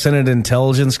 Yeah. The Senate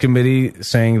Intelligence Committee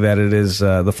saying that it is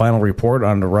the final report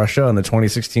on Russia in the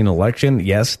 2016 election.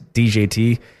 Yes,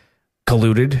 DJT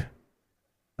colluded.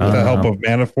 With the help of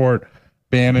Manafort,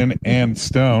 Bannon, and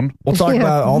Stone. We'll talk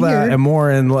about all that and more,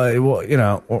 and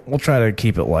we'll try to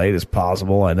keep it light as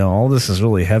possible. I know all this is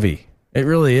really heavy. It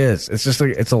really is. It's just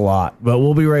it's a lot, but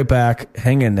we'll be right back.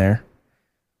 Hang in there.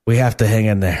 We have to hang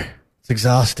in there. It's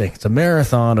exhausting. It's a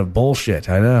marathon of bullshit.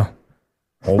 I know.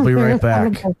 We'll be right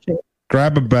back.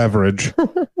 Grab a beverage.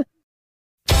 Oh,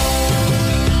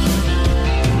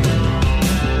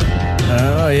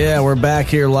 yeah. We're back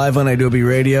here live on Adobe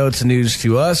Radio. It's news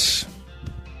to us.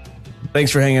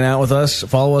 Thanks for hanging out with us.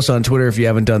 Follow us on Twitter if you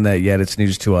haven't done that yet. It's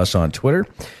news to us on Twitter.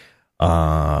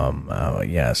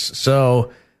 Yes.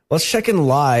 So let's check in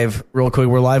live real quick.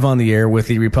 We're live on the air with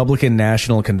the Republican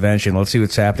National Convention. Let's see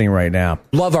what's happening right now.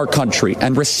 Love our country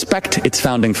and respect its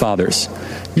founding fathers.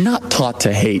 Not taught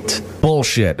to hate.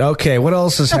 Bullshit. Okay, what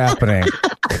else is happening?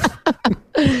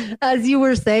 As you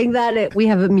were saying that, we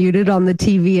have it muted on the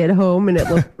TV at home, and it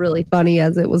looked really funny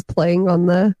as it was playing on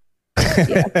the...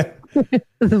 Yeah.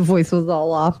 The voice was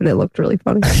all off, and it looked really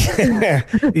funny.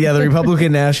 Yeah, the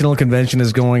Republican National Convention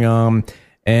is going on.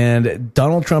 And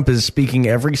Donald Trump is speaking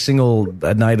every single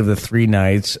night of the 3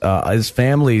 nights. His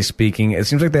family is speaking. It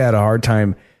seems like they had a hard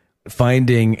time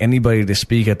finding anybody to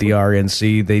speak at the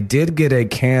RNC. They did get a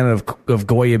can of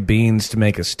Goya beans to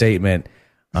make a statement.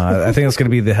 I think that's going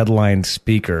to be the headline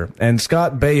speaker. And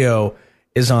Scott Baio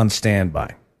is on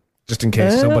standby, just in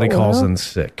case somebody calls in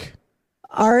sick.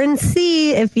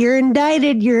 RNC, if you're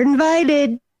indicted, you're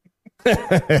invited.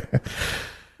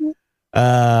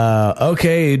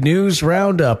 Okay, news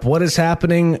roundup. What is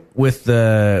happening with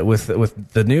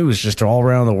the news just all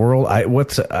around the world?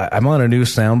 I'm on a new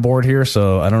soundboard here,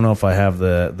 so I don't know if I have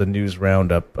the news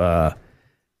roundup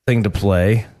thing to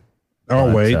play.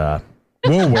 Oh, wait.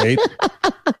 We'll wait.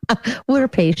 We're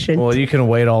patient. Well, you can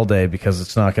wait all day because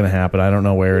it's not going to happen. I don't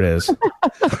know where it is.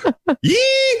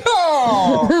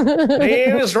 Yeehaw!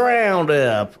 News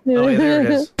Roundup. Oh, wait, there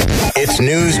it is. It's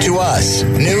news to us.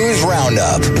 News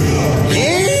Roundup.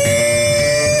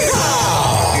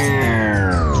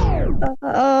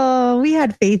 Oh, we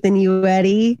had faith in you,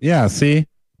 Eddie. Yeah, see?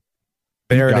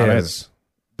 There You got it is.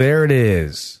 There it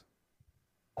is.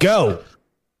 Go.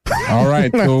 All right.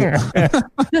 So,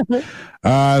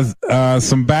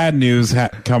 some bad news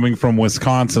coming from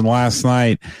Wisconsin last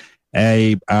night.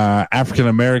 A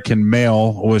African-American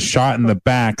male was shot in the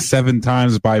back 7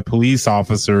 times by police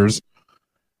officers.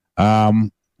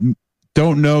 Don't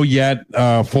know yet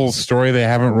full story. They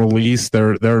haven't released.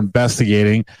 They're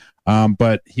investigating.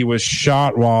 But he was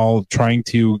shot while trying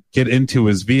to get into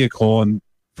his vehicle and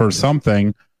for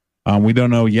something. We don't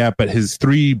know yet, but his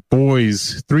 3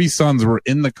 sons were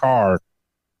in the car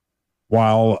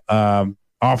while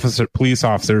police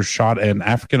officers shot an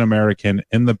African-American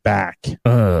in the back.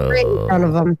 Right in front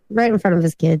of him. Right in front of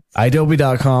his kids.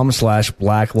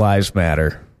 Adobe.com/Black Lives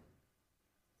Matter.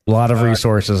 A lot of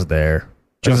resources there.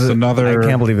 Just another... I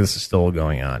can't believe this is still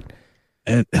going on.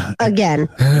 Again.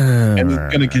 And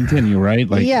it's going to continue, right?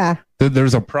 Like, yeah.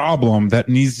 There's a problem that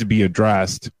needs to be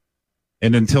addressed.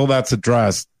 And until that's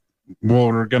addressed,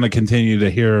 we're going to continue to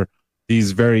hear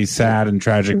these very sad and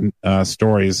tragic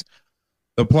stories.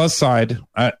 The plus side,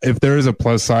 if there is a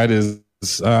plus side, is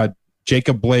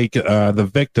Jacob Blake, the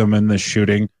victim in this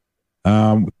shooting,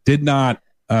 did not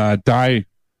die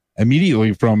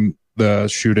immediately from the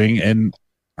shooting. And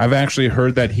I've actually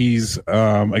heard that he's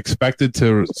expected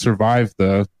to survive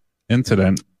the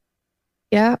incident.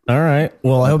 Yeah. All right.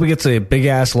 Well, I hope he gets a big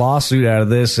ass lawsuit out of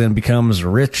this and becomes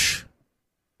rich.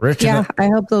 Yeah, I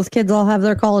hope those kids all have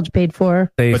their college paid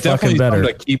for. They but fucking better.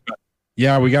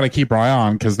 We got to keep our eye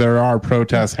on because there are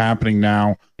protests happening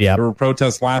now. Yeah, there were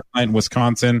protests last night in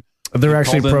Wisconsin. There are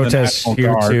actually protests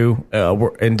here too.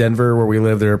 In Denver, where we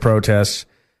live, there are protests.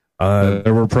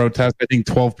 There were protests. I think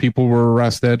 12 people were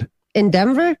arrested. In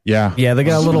Denver? Yeah. Yeah, they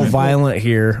got a little violent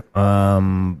here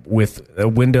with a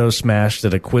window smashed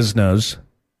at a Quiznos.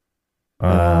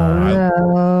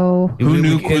 No. Who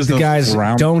knew the guys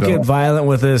don't get violent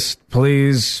with this,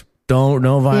 please.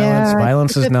 No violence. Yeah,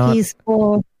 Violence is not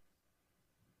peaceful.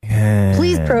 Yeah.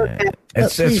 Please protest.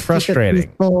 It's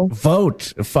frustrating.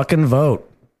 Vote. Fucking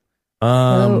vote.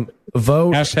 Vote.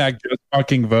 Hashtag just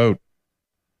fucking vote.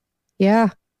 Yeah.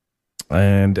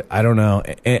 And I don't know.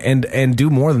 And do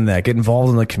more than that. Get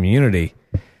involved in the community.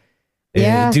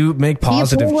 Yeah. Do make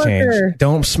positive change.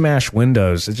 Don't smash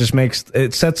windows. It just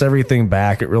sets everything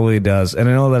back. It really does. And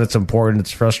I know that it's important.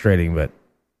 It's frustrating, but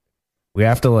we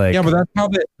have to Yeah, but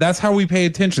that's how we pay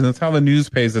attention. That's how the news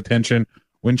pays attention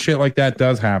when shit like that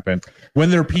does happen. When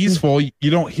they're peaceful, you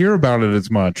don't hear about it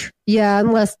as much. Yeah,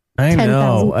 unless I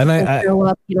know, and I show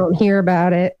up, you don't hear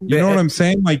about it. You know what I'm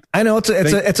saying? Like, I know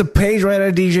it's a page right out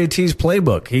of DJT's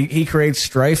playbook. He creates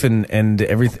strife and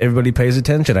everybody pays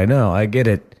attention. I know, I get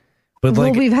it. But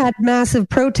we've had massive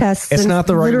protests. It's not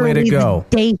the right way to go.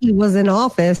 The day he was in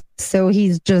office, so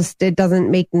it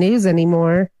doesn't make news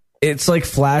anymore. It's like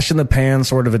flash in the pan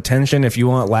sort of attention. If you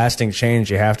want lasting change,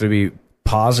 you have to be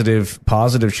positive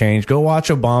change. Go watch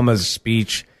Obama's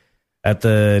speech at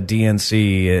the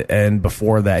DNC, and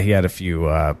before that, he had a few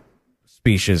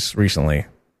speeches recently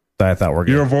that I thought were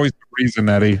good. You're a voice of reason,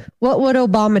 Eddie. What would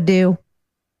Obama do?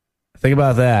 Think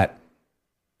about that.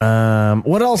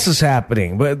 What else is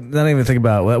happening? But not even think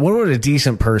about what would a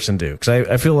decent person do? Because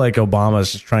I feel like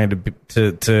Obama's just trying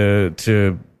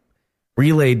to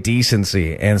relay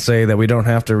decency and say that we don't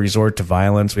have to resort to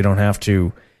violence. We don't have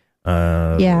to.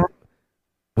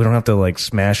 We don't have to like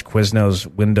smash Quiznos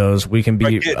windows. We can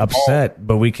be upset,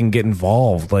 but we can get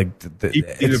involved. Like you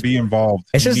need to be involved.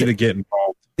 It's just you need to get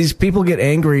involved. These people get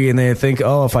angry and they think,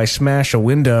 "Oh, if I smash a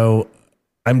window,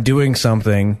 I'm doing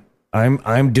something.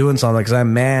 I'm doing something because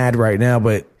I'm mad right now."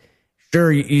 But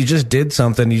sure, you just did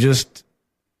something. You just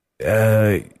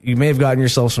you may have gotten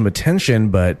yourself some attention,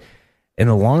 but in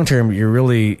the long term,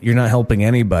 you're not helping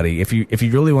anybody. If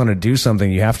you really want to do something,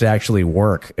 you have to actually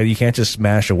work. You can't just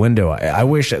smash a window. I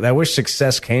wish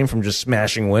success came from just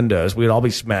smashing windows. We'd all be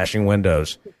smashing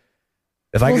windows.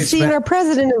 Our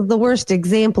president is the worst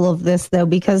example of this, though,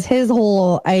 because his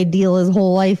whole ideal, his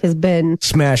whole life has been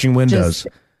smashing windows.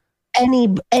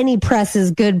 Any press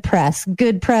is good press,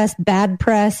 bad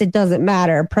press. It doesn't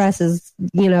matter. Press is,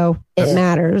 it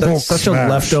matters. That's such a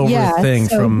leftover thing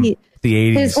from the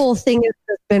 80s. His whole thing has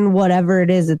just been whatever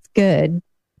it is, it's good.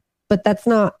 But that's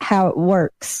not how it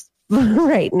works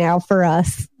right now for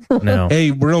us. No.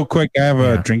 Hey, real quick, I have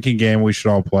a drinking game we should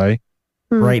all play.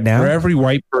 right now. For every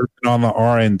white person on the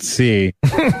RNC,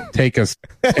 take a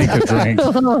drink.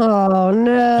 Oh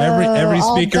no! Every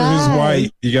I'll speaker who's die.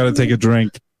 white, you got to take a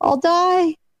drink. I'll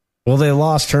die. Well, they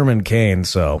lost Herman Cain,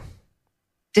 so.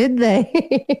 Did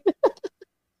they?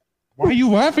 Why are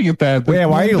you laughing at that? Yeah,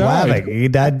 why are you died. laughing? He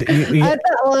died. I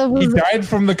thought it He was died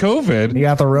from the COVID. He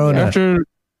got the Rona. After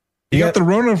he got the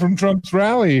Rona from Trump's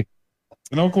rally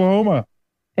in Oklahoma.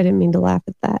 I didn't mean to laugh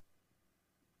at that.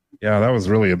 Yeah, that was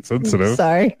really insensitive.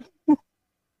 Sorry. Why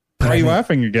are you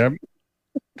laughing again?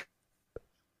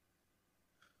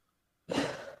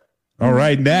 All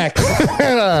right, next.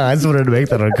 I just wanted to make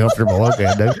that uncomfortable.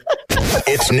 Okay, Nick.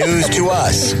 It's news to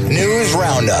us. News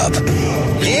Roundup.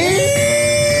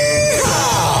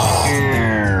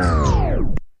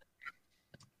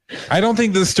 I don't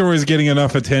think this story is getting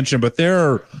enough attention, but there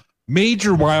are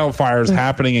major wildfires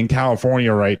happening in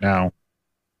California right now.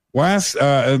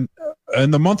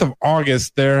 In the month of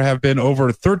August, there have been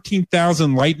over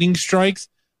 13,000 lightning strikes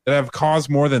that have caused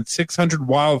more than 600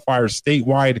 wildfires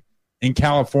statewide in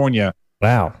California.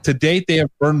 Wow. To date, they have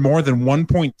burned more than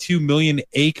 1.2 million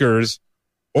acres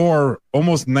or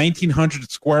almost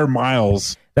 1,900 square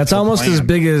miles. That's almost as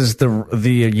big as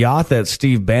the yacht that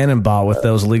Steve Bannon bought with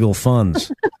those legal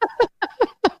funds.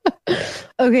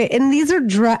 Okay, and these are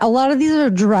dry. A lot of these are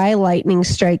dry lightning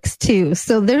strikes too.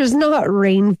 So there's not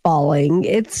rain falling.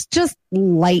 It's just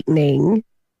lightning.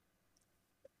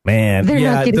 Man, They're not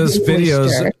yeah, getting those any videos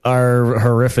moisture. are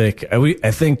horrific. I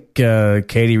think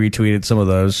Katie retweeted some of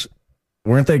those.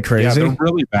 Weren't they Yeah, crazy? they're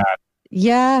really bad.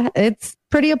 Yeah, it's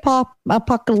pretty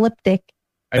apocalyptic.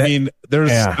 I mean,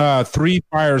 there's Yeah. 3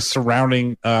 fires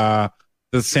surrounding the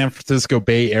San Francisco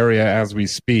Bay Area as we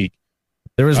speak.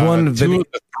 There was one 2 video. of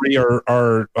the 3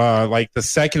 are like the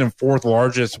second and fourth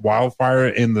largest wildfire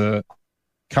in the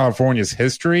California's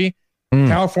history.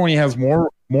 California has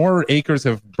more acres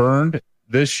have burned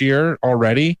this year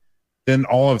already than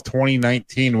all of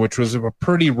 2019, which was a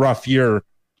pretty rough year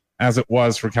as it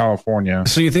was for California.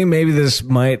 So you think maybe this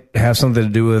might have something to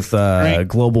do with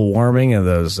global warming and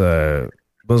those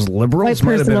liberals White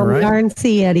might have person been on the right?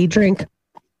 RNC, Eddie, drink.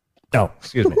 Oh,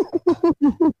 excuse me.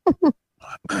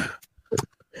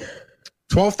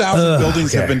 12,000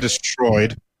 buildings okay. have been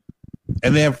destroyed,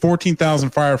 and they have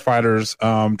 14,000 firefighters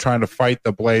trying to fight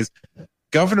the blaze.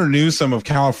 Governor Newsom of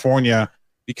California,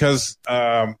 because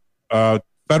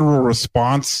federal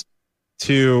response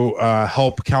to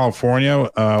help California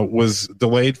was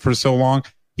delayed for so long,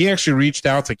 he actually reached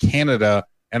out to Canada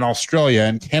and Australia,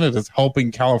 and Canada's helping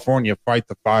California fight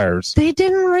the fires. They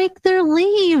didn't rake their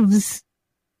leaves.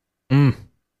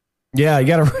 Yeah, you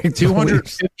got to write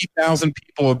 250,000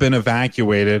 people have been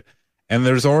evacuated, and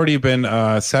there's already been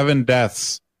 7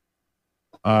 deaths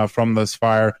from this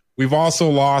fire. We've also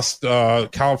lost,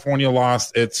 California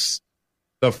lost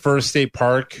the first state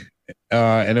park,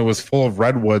 and it was full of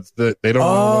redwoods. That they don't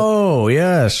know what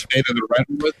yes. state of the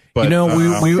redwoods, but You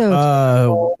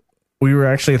know, we were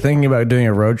actually thinking about doing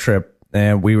a road trip,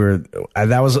 and we were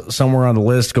that was somewhere on the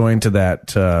list going to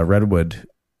that redwood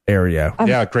area.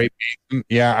 yeah, Great Basin.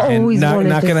 Yeah, And Always not wanted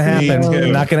not to going to see happen.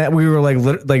 those. Not going to. We were like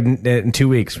in 2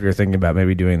 weeks. We were thinking about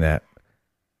maybe doing that.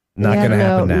 Not going to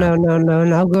happen now. No.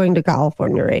 Not going to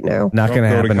California right now. Not going to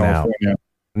Don't go happen now. California.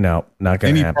 No, not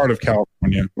going to Any happen. part of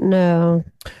California. No.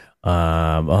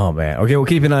 Oh man. Okay, we'll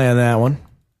keep an eye on that one.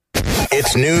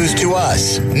 It's news to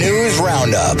us. News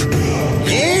Roundup.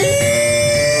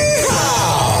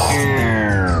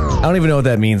 I don't even know what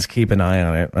that means. Keep an eye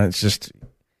on it. It's just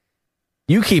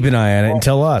you keep an eye on it and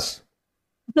tell us.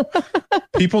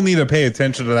 People need to pay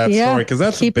attention to that Yeah, story because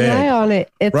that's keep big. an eye on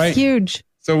it. It's Right. huge.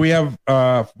 So we have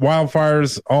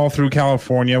wildfires all through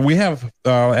California. We have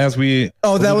as we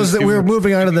We were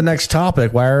moving on to the next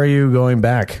topic. Why are you going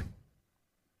back?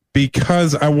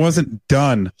 because I wasn't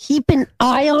done. Keep an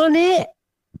eye on it.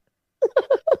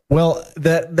 Well,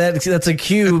 that's a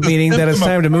cue, meaning that it's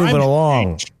time to move it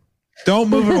along. Don't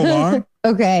move it along.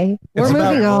 Okay, we're It's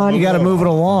about- moving on. You got to move it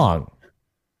along.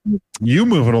 You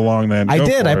move it along then. I Go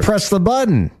did. for I it. pressed the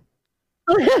button.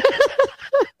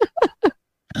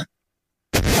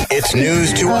 It's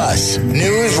news to us.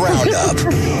 News Roundup.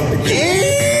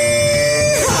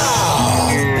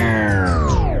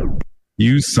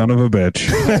 You son of a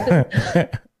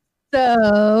bitch.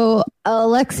 So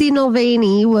Alexei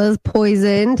Navalny was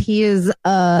poisoned. He is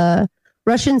a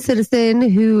Russian citizen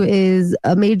who is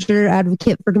a major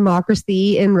advocate for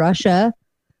democracy in Russia.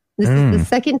 This is the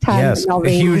second time Yes, that a Navalny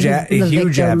huge has been a the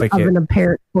huge victim advocate. of an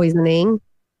apparent poisoning.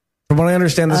 From what I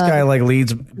understand, this guy like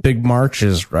leads big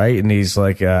marches, right? And he's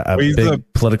like a He's big a-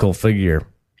 political figure.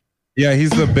 Yeah, he's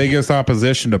the biggest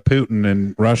opposition to Putin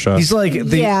in Russia. He's like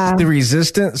the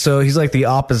resistance. So he's like the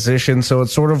opposition. So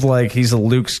it's sort of like he's a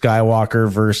Luke Skywalker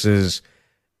versus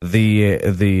the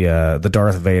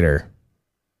Darth Vader.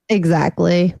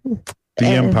 Exactly. The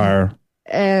Empire.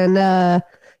 And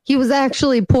he was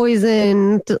actually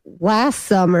poisoned last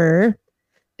summer,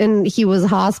 and he was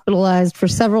hospitalized for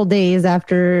several days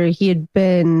after he had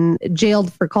been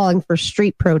jailed for calling for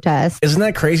street protests. Isn't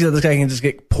that crazy that this guy can just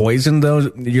get poisoned,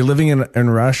 though? You're living in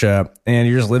Russia, and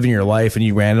you're just living your life, and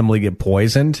you randomly get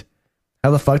poisoned? How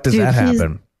the fuck does that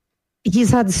happen? He's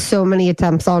had so many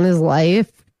attempts on his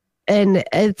life, and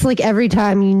it's like every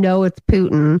time it's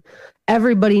Putin.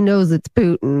 Everybody knows it's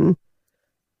Putin.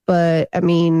 But, I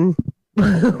mean...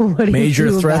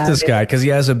 Major threat, this guy, because he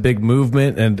has a big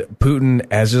movement, and Putin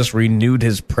has just renewed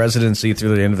his presidency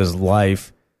through the end of his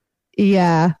life.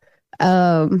 Yeah.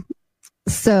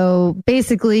 So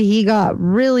basically, he got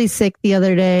really sick the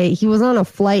other day. He was on a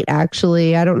flight,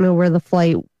 actually. I don't know where the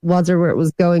flight was or where it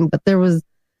was going, but there was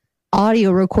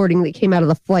audio recording that came out of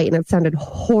the flight, and it sounded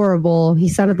horrible. He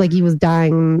sounded like he was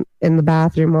dying in the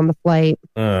bathroom on the flight.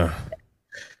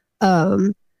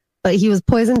 But he was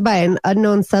poisoned by an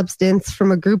unknown substance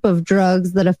from a group of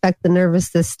drugs that affect the nervous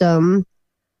system.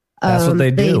 That's what they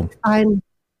do. I'm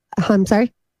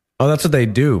sorry? Oh, that's what they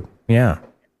do. Yeah.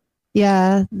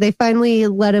 Yeah. They finally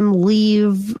let him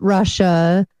leave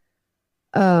Russia.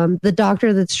 The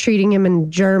doctor that's treating him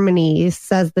in Germany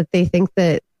says that they think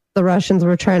that the Russians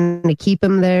were trying to keep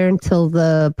him there until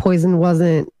the poison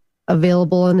wasn't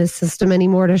available in his system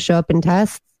anymore to show up in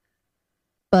tests.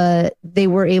 But they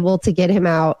were able to get him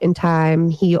out in time.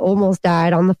 He almost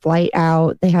died on the flight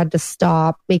out. They had to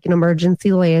stop, make an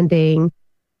emergency landing.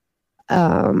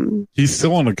 He's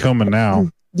still in a coma now.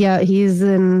 Yeah, he's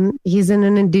in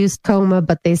an induced coma,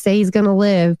 but they say he's going to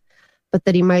live, but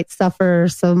that he might suffer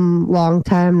some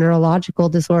long-time neurological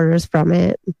disorders from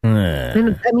it.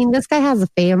 And, I mean, this guy has a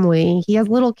family. He has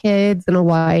little kids and a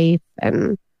wife.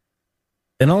 And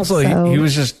also, so, he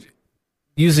was just...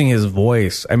 using his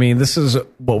voice. I mean, this is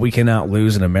what we cannot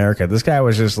lose in America. This guy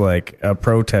was just like a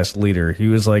protest leader. He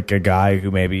was like a guy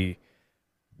who maybe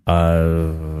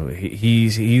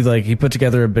he put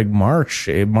together a big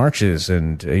marches,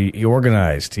 and he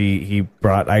organized. He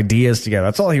brought ideas together.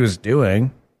 That's all he was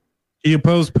doing. He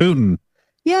opposed Putin.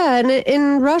 Yeah, and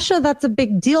in Russia, that's a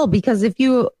big deal because if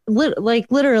you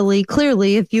literally,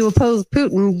 clearly, if you oppose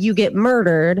Putin, you get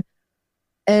murdered,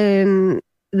 and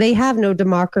they have no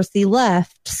democracy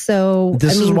left. So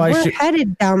we're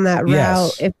headed down that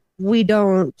route if we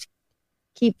don't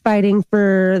keep fighting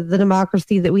for the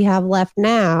democracy that we have left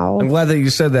now. I'm glad that you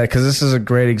said that, because this is a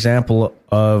great example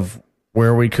of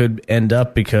where we could end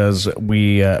up, because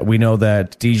we know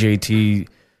that DJT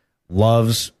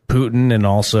loves Putin, and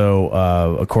also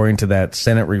according to that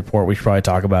Senate report we should probably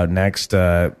talk about next,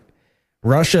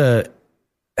 Russia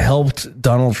helped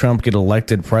Donald Trump get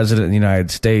elected president of the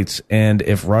United States. And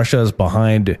if Russia is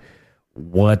behind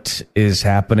what is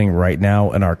happening right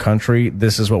now in our country,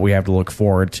 this is what we have to look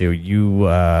forward to. You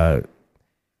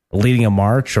leading a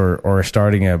march or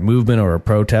starting a movement or a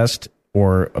protest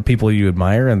or people you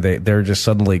admire, and they're just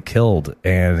suddenly killed,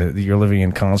 and you're living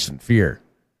in constant fear.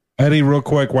 Eddie, real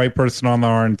quick, white person on the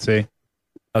RNC.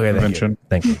 Okay,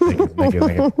 thank you.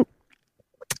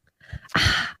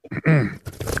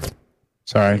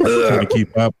 Sorry, trying to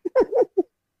keep up.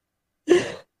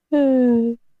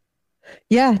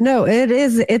 Yeah, no,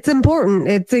 it's important.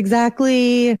 It's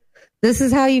exactly, this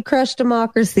is how you crush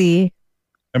democracy.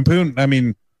 And Putin, I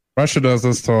mean, Russia does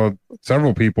this to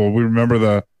several people. We remember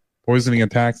the poisoning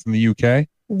attacks in the UK.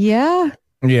 Yeah.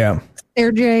 Yeah.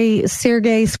 Sergei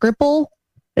Skripal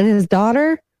and his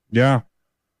daughter. Yeah.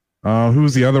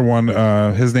 Who's the other one?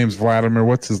 His name's Vladimir.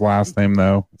 What's his last name,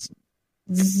 though?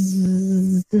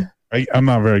 I'm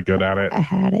not very good at it. I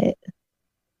had it.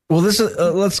 Well, this is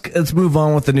let's move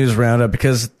on with the news roundup,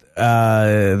 because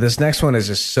this next one is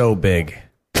just so big.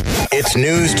 It's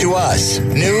news to us.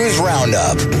 News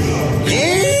roundup.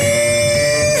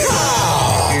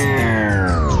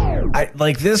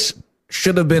 This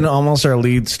should have been almost our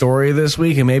lead story this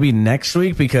week, and maybe next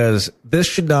week, because this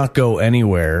should not go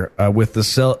anywhere with the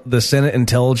Senate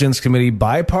Intelligence Committee,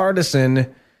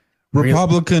 bipartisan.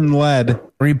 Republican-led,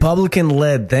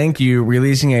 thank you,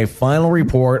 releasing a final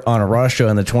report on Russia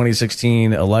in the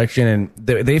 2016 election, and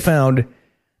they found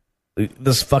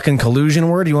this fucking collusion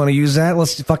word. You want to use that?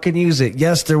 Let's fucking use it.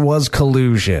 Yes, there was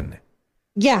collusion.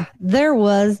 Yeah, there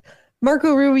was.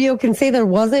 Marco Rubio can say there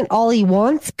wasn't all he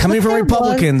wants. Coming from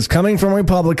Republicans,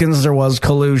 there was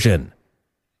collusion.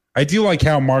 I do like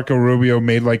how Marco Rubio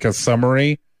made like a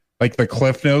summary, like the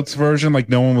Cliff Notes version, like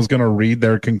no one was going to read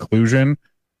their conclusion.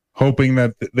 hoping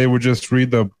that they would just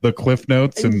read the cliff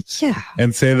notes and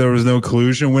say there was no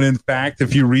collusion, when in fact,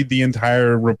 if you read the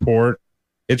entire report,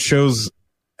 it shows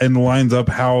and lines up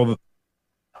how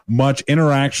much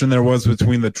interaction there was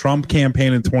between the Trump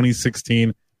campaign in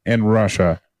 2016 and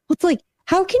Russia. It's like,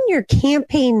 how can your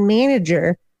campaign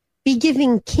manager be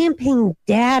giving campaign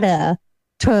data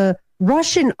to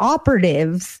Russian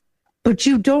operatives, but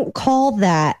you don't call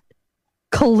that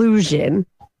collusion?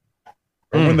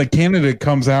 Or when the candidate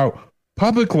comes out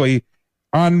publicly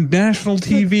on national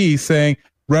TV saying,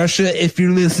 Russia, if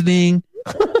you're listening,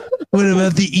 what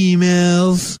about the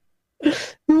emails?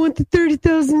 We want the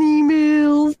 30,000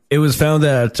 emails. It was found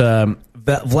that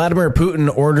that Vladimir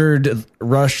Putin ordered the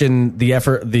Russian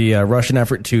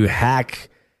effort to hack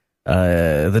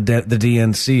the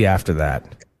DNC after that.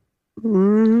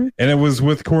 Mm-hmm. And it was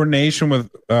with coordination with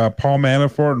Paul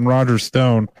Manafort and Roger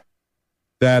Stone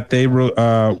that they,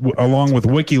 along with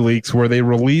WikiLeaks, where they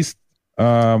released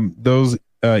those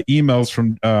emails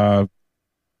from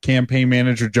campaign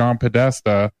manager John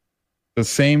Podesta the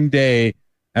same day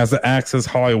as the Access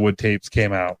Hollywood tapes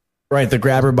came out. Right, the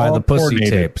grabber by the pussy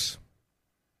tapes.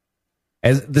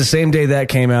 As the same day that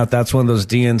came out, that's when those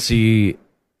DNC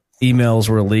emails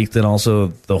were leaked, and also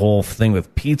the whole thing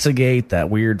with Pizzagate, that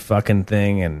weird fucking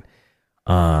thing, and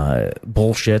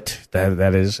bullshit.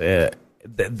 That is,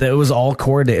 that was all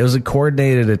coordinated. It was a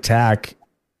coordinated attack,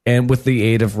 and with the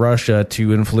aid of Russia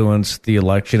to influence the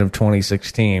election of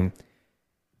 2016,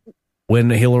 when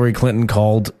Hillary Clinton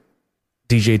called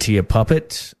DJT a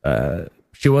puppet.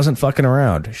 She wasn't fucking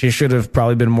around. She should have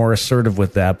probably been more assertive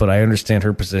with that, but I understand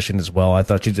her position as well. I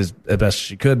thought she did the best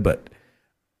she could, but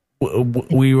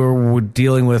we were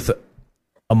dealing with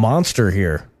a monster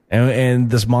here,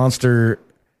 and this monster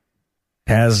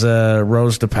has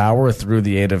rose to power through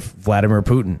the aid of Vladimir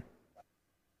Putin.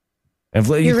 And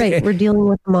You're right. We're dealing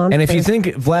with a monster. And if you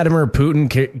think Vladimir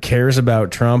Putin cares about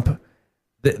Trump,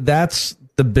 that's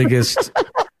the biggest...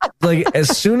 Like,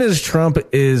 as soon as Trump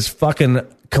is fucking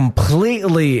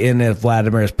completely in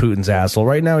Vladimir Putin's asshole,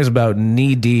 right now he's about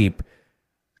knee deep.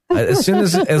 As soon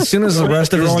as the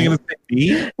rest of his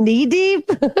knee deep.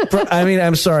 I mean,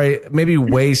 I'm sorry, maybe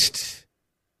waist.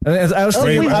 I was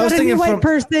thinking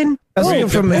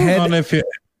from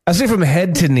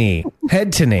head to knee.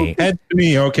 Head to knee. Head to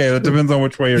knee. Okay, that depends on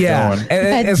which way you're going.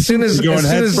 And as soon as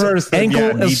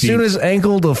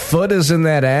ankle to foot is in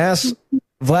that ass,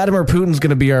 Vladimir Putin's going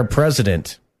to be our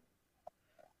president.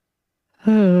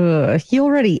 He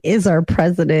already is our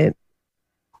president.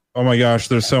 Oh my gosh,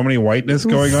 there's so many whiteness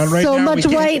going on right now. So much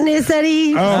whiteness,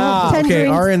 Eddie. Okay,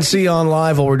 drinks. RNC on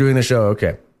live while we're doing the show.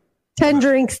 Okay. 10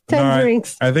 drinks.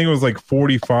 I think it was like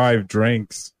 45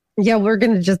 drinks. Yeah, we're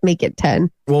going to just make it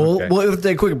 10. Well, we'll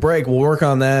take a quick break. We'll work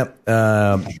on that.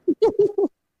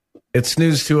 It's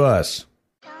news to us.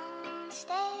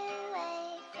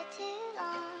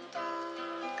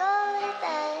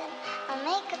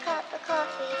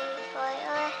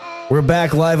 We're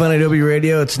back live on Adobe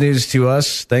Radio. It's news to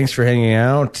us. Thanks for hanging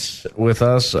out with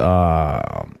us.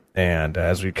 And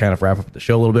as we kind of wrap up the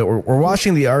show a little bit, we're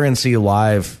watching the RNC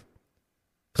live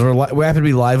because we happen to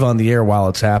be live on the air while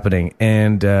it's happening.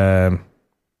 And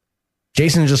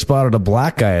Jason just spotted a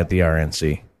black guy at the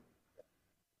RNC.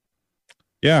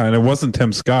 Yeah, and it wasn't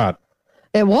Tim Scott.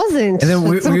 It wasn't. And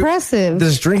then it's impressive.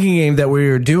 This drinking game that we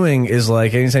were doing is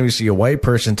like anytime you see a white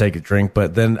person take a drink,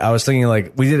 but then I was thinking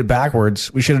like we did it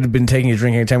backwards. We should have been taking a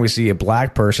drink anytime we see a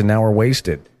black person. Now we're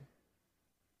wasted.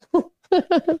 Yeah,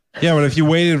 but if you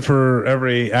waited for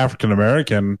every African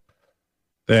American,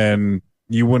 then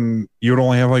you would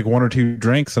only have like 1 or 2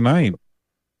 drinks a night.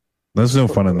 There's no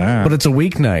fun in that. But it's a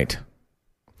weeknight.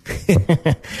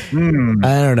 I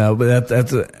don't know, but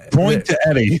that's a point to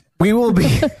Eddie. We will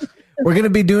be. We're going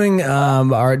to be doing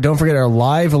don't forget our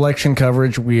live election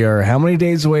coverage. We are how many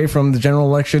days away from the general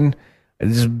election?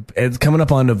 It's coming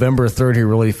up on November 3rd here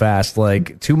really fast,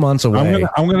 like 2 months away.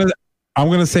 I'm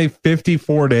gonna say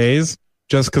 54 days,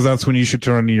 just because that's when you should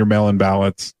turn in your mail-in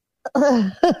ballots.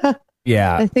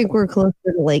 Yeah, I think we're closer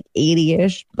to like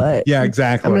 80-ish, but yeah,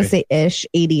 exactly. I'm gonna say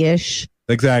 80-ish.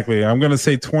 Exactly. I'm going to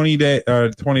say 20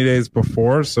 days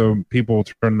before, so people will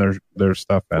turn their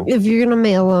stuff in. If you're going to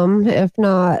mail them, if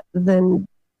not, then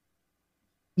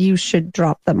you should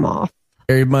drop them off.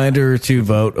 A reminder to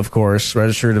vote, of course.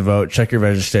 Register to vote. Check your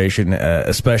registration,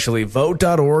 especially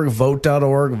vote.org,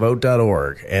 vote.org,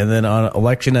 vote.org. And then on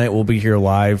election night, we'll be here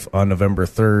live on November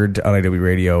 3rd on Adobe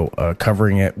Radio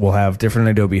covering it. We'll have different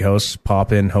Adobe hosts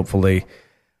pop in, hopefully.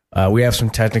 We have some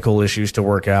technical issues to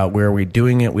work out. Where are we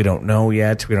doing it? We don't know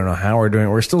yet. We don't know how we're doing it.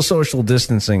 We're still social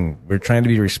distancing. We're trying to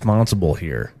be responsible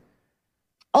here.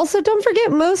 Also, don't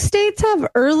forget, most states have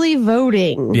early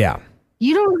voting. Yeah.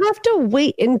 You don't have to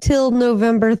wait until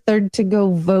November 3rd to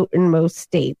go vote in most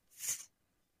states.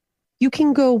 You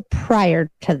can go prior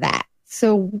to that.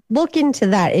 So look into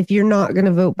that if you're not going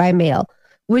to vote by mail,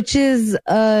 which is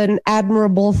an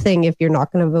admirable thing if you're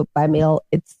not going to vote by mail.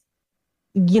 It's,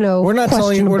 we're not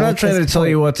trying to tell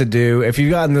you what to do. If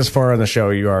you've gotten this far on the show,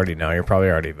 you already know. You're probably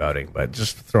already voting, but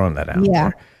just throwing that out.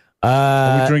 Yeah.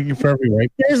 Are we drinking for every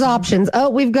white? There's options. Oh,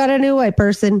 we've got a new white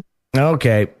person.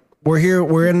 Okay. We're here.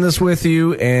 We're in this with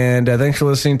you, and thanks for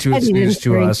listening to It's News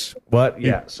to Us. What?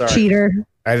 Yeah, sorry. Cheater.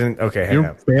 I didn't. Okay, hang You're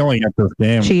on. failing at this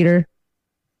game. Cheater.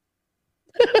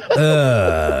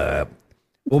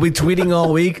 We'll be tweeting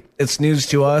all week. It's News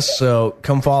to Us, so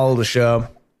come follow the show.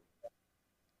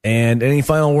 And any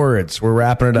final words? We're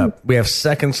wrapping it up. We have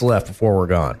seconds left before we're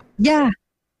gone. Yeah.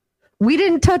 We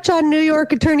didn't touch on New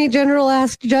York Attorney General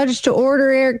asked judge to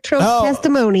order Eric Trope's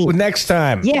testimony. Next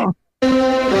time. Yeah. Just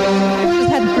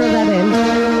had to throw that in.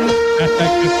 That's a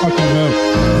good fucking move.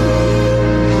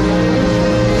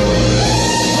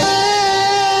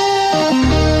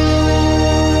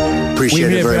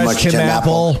 Appreciate it very much, Tim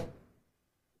Apple.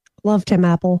 Love Tim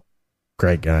Apple.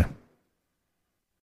 Great guy.